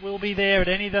bet that we'll be there at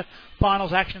any of the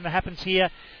finals action that happens here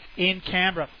in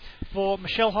Canberra. For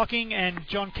Michelle Hocking and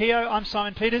John Keogh, I'm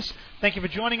Simon Peters. Thank you for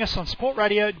joining us on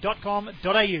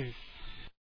sportradio.com.au.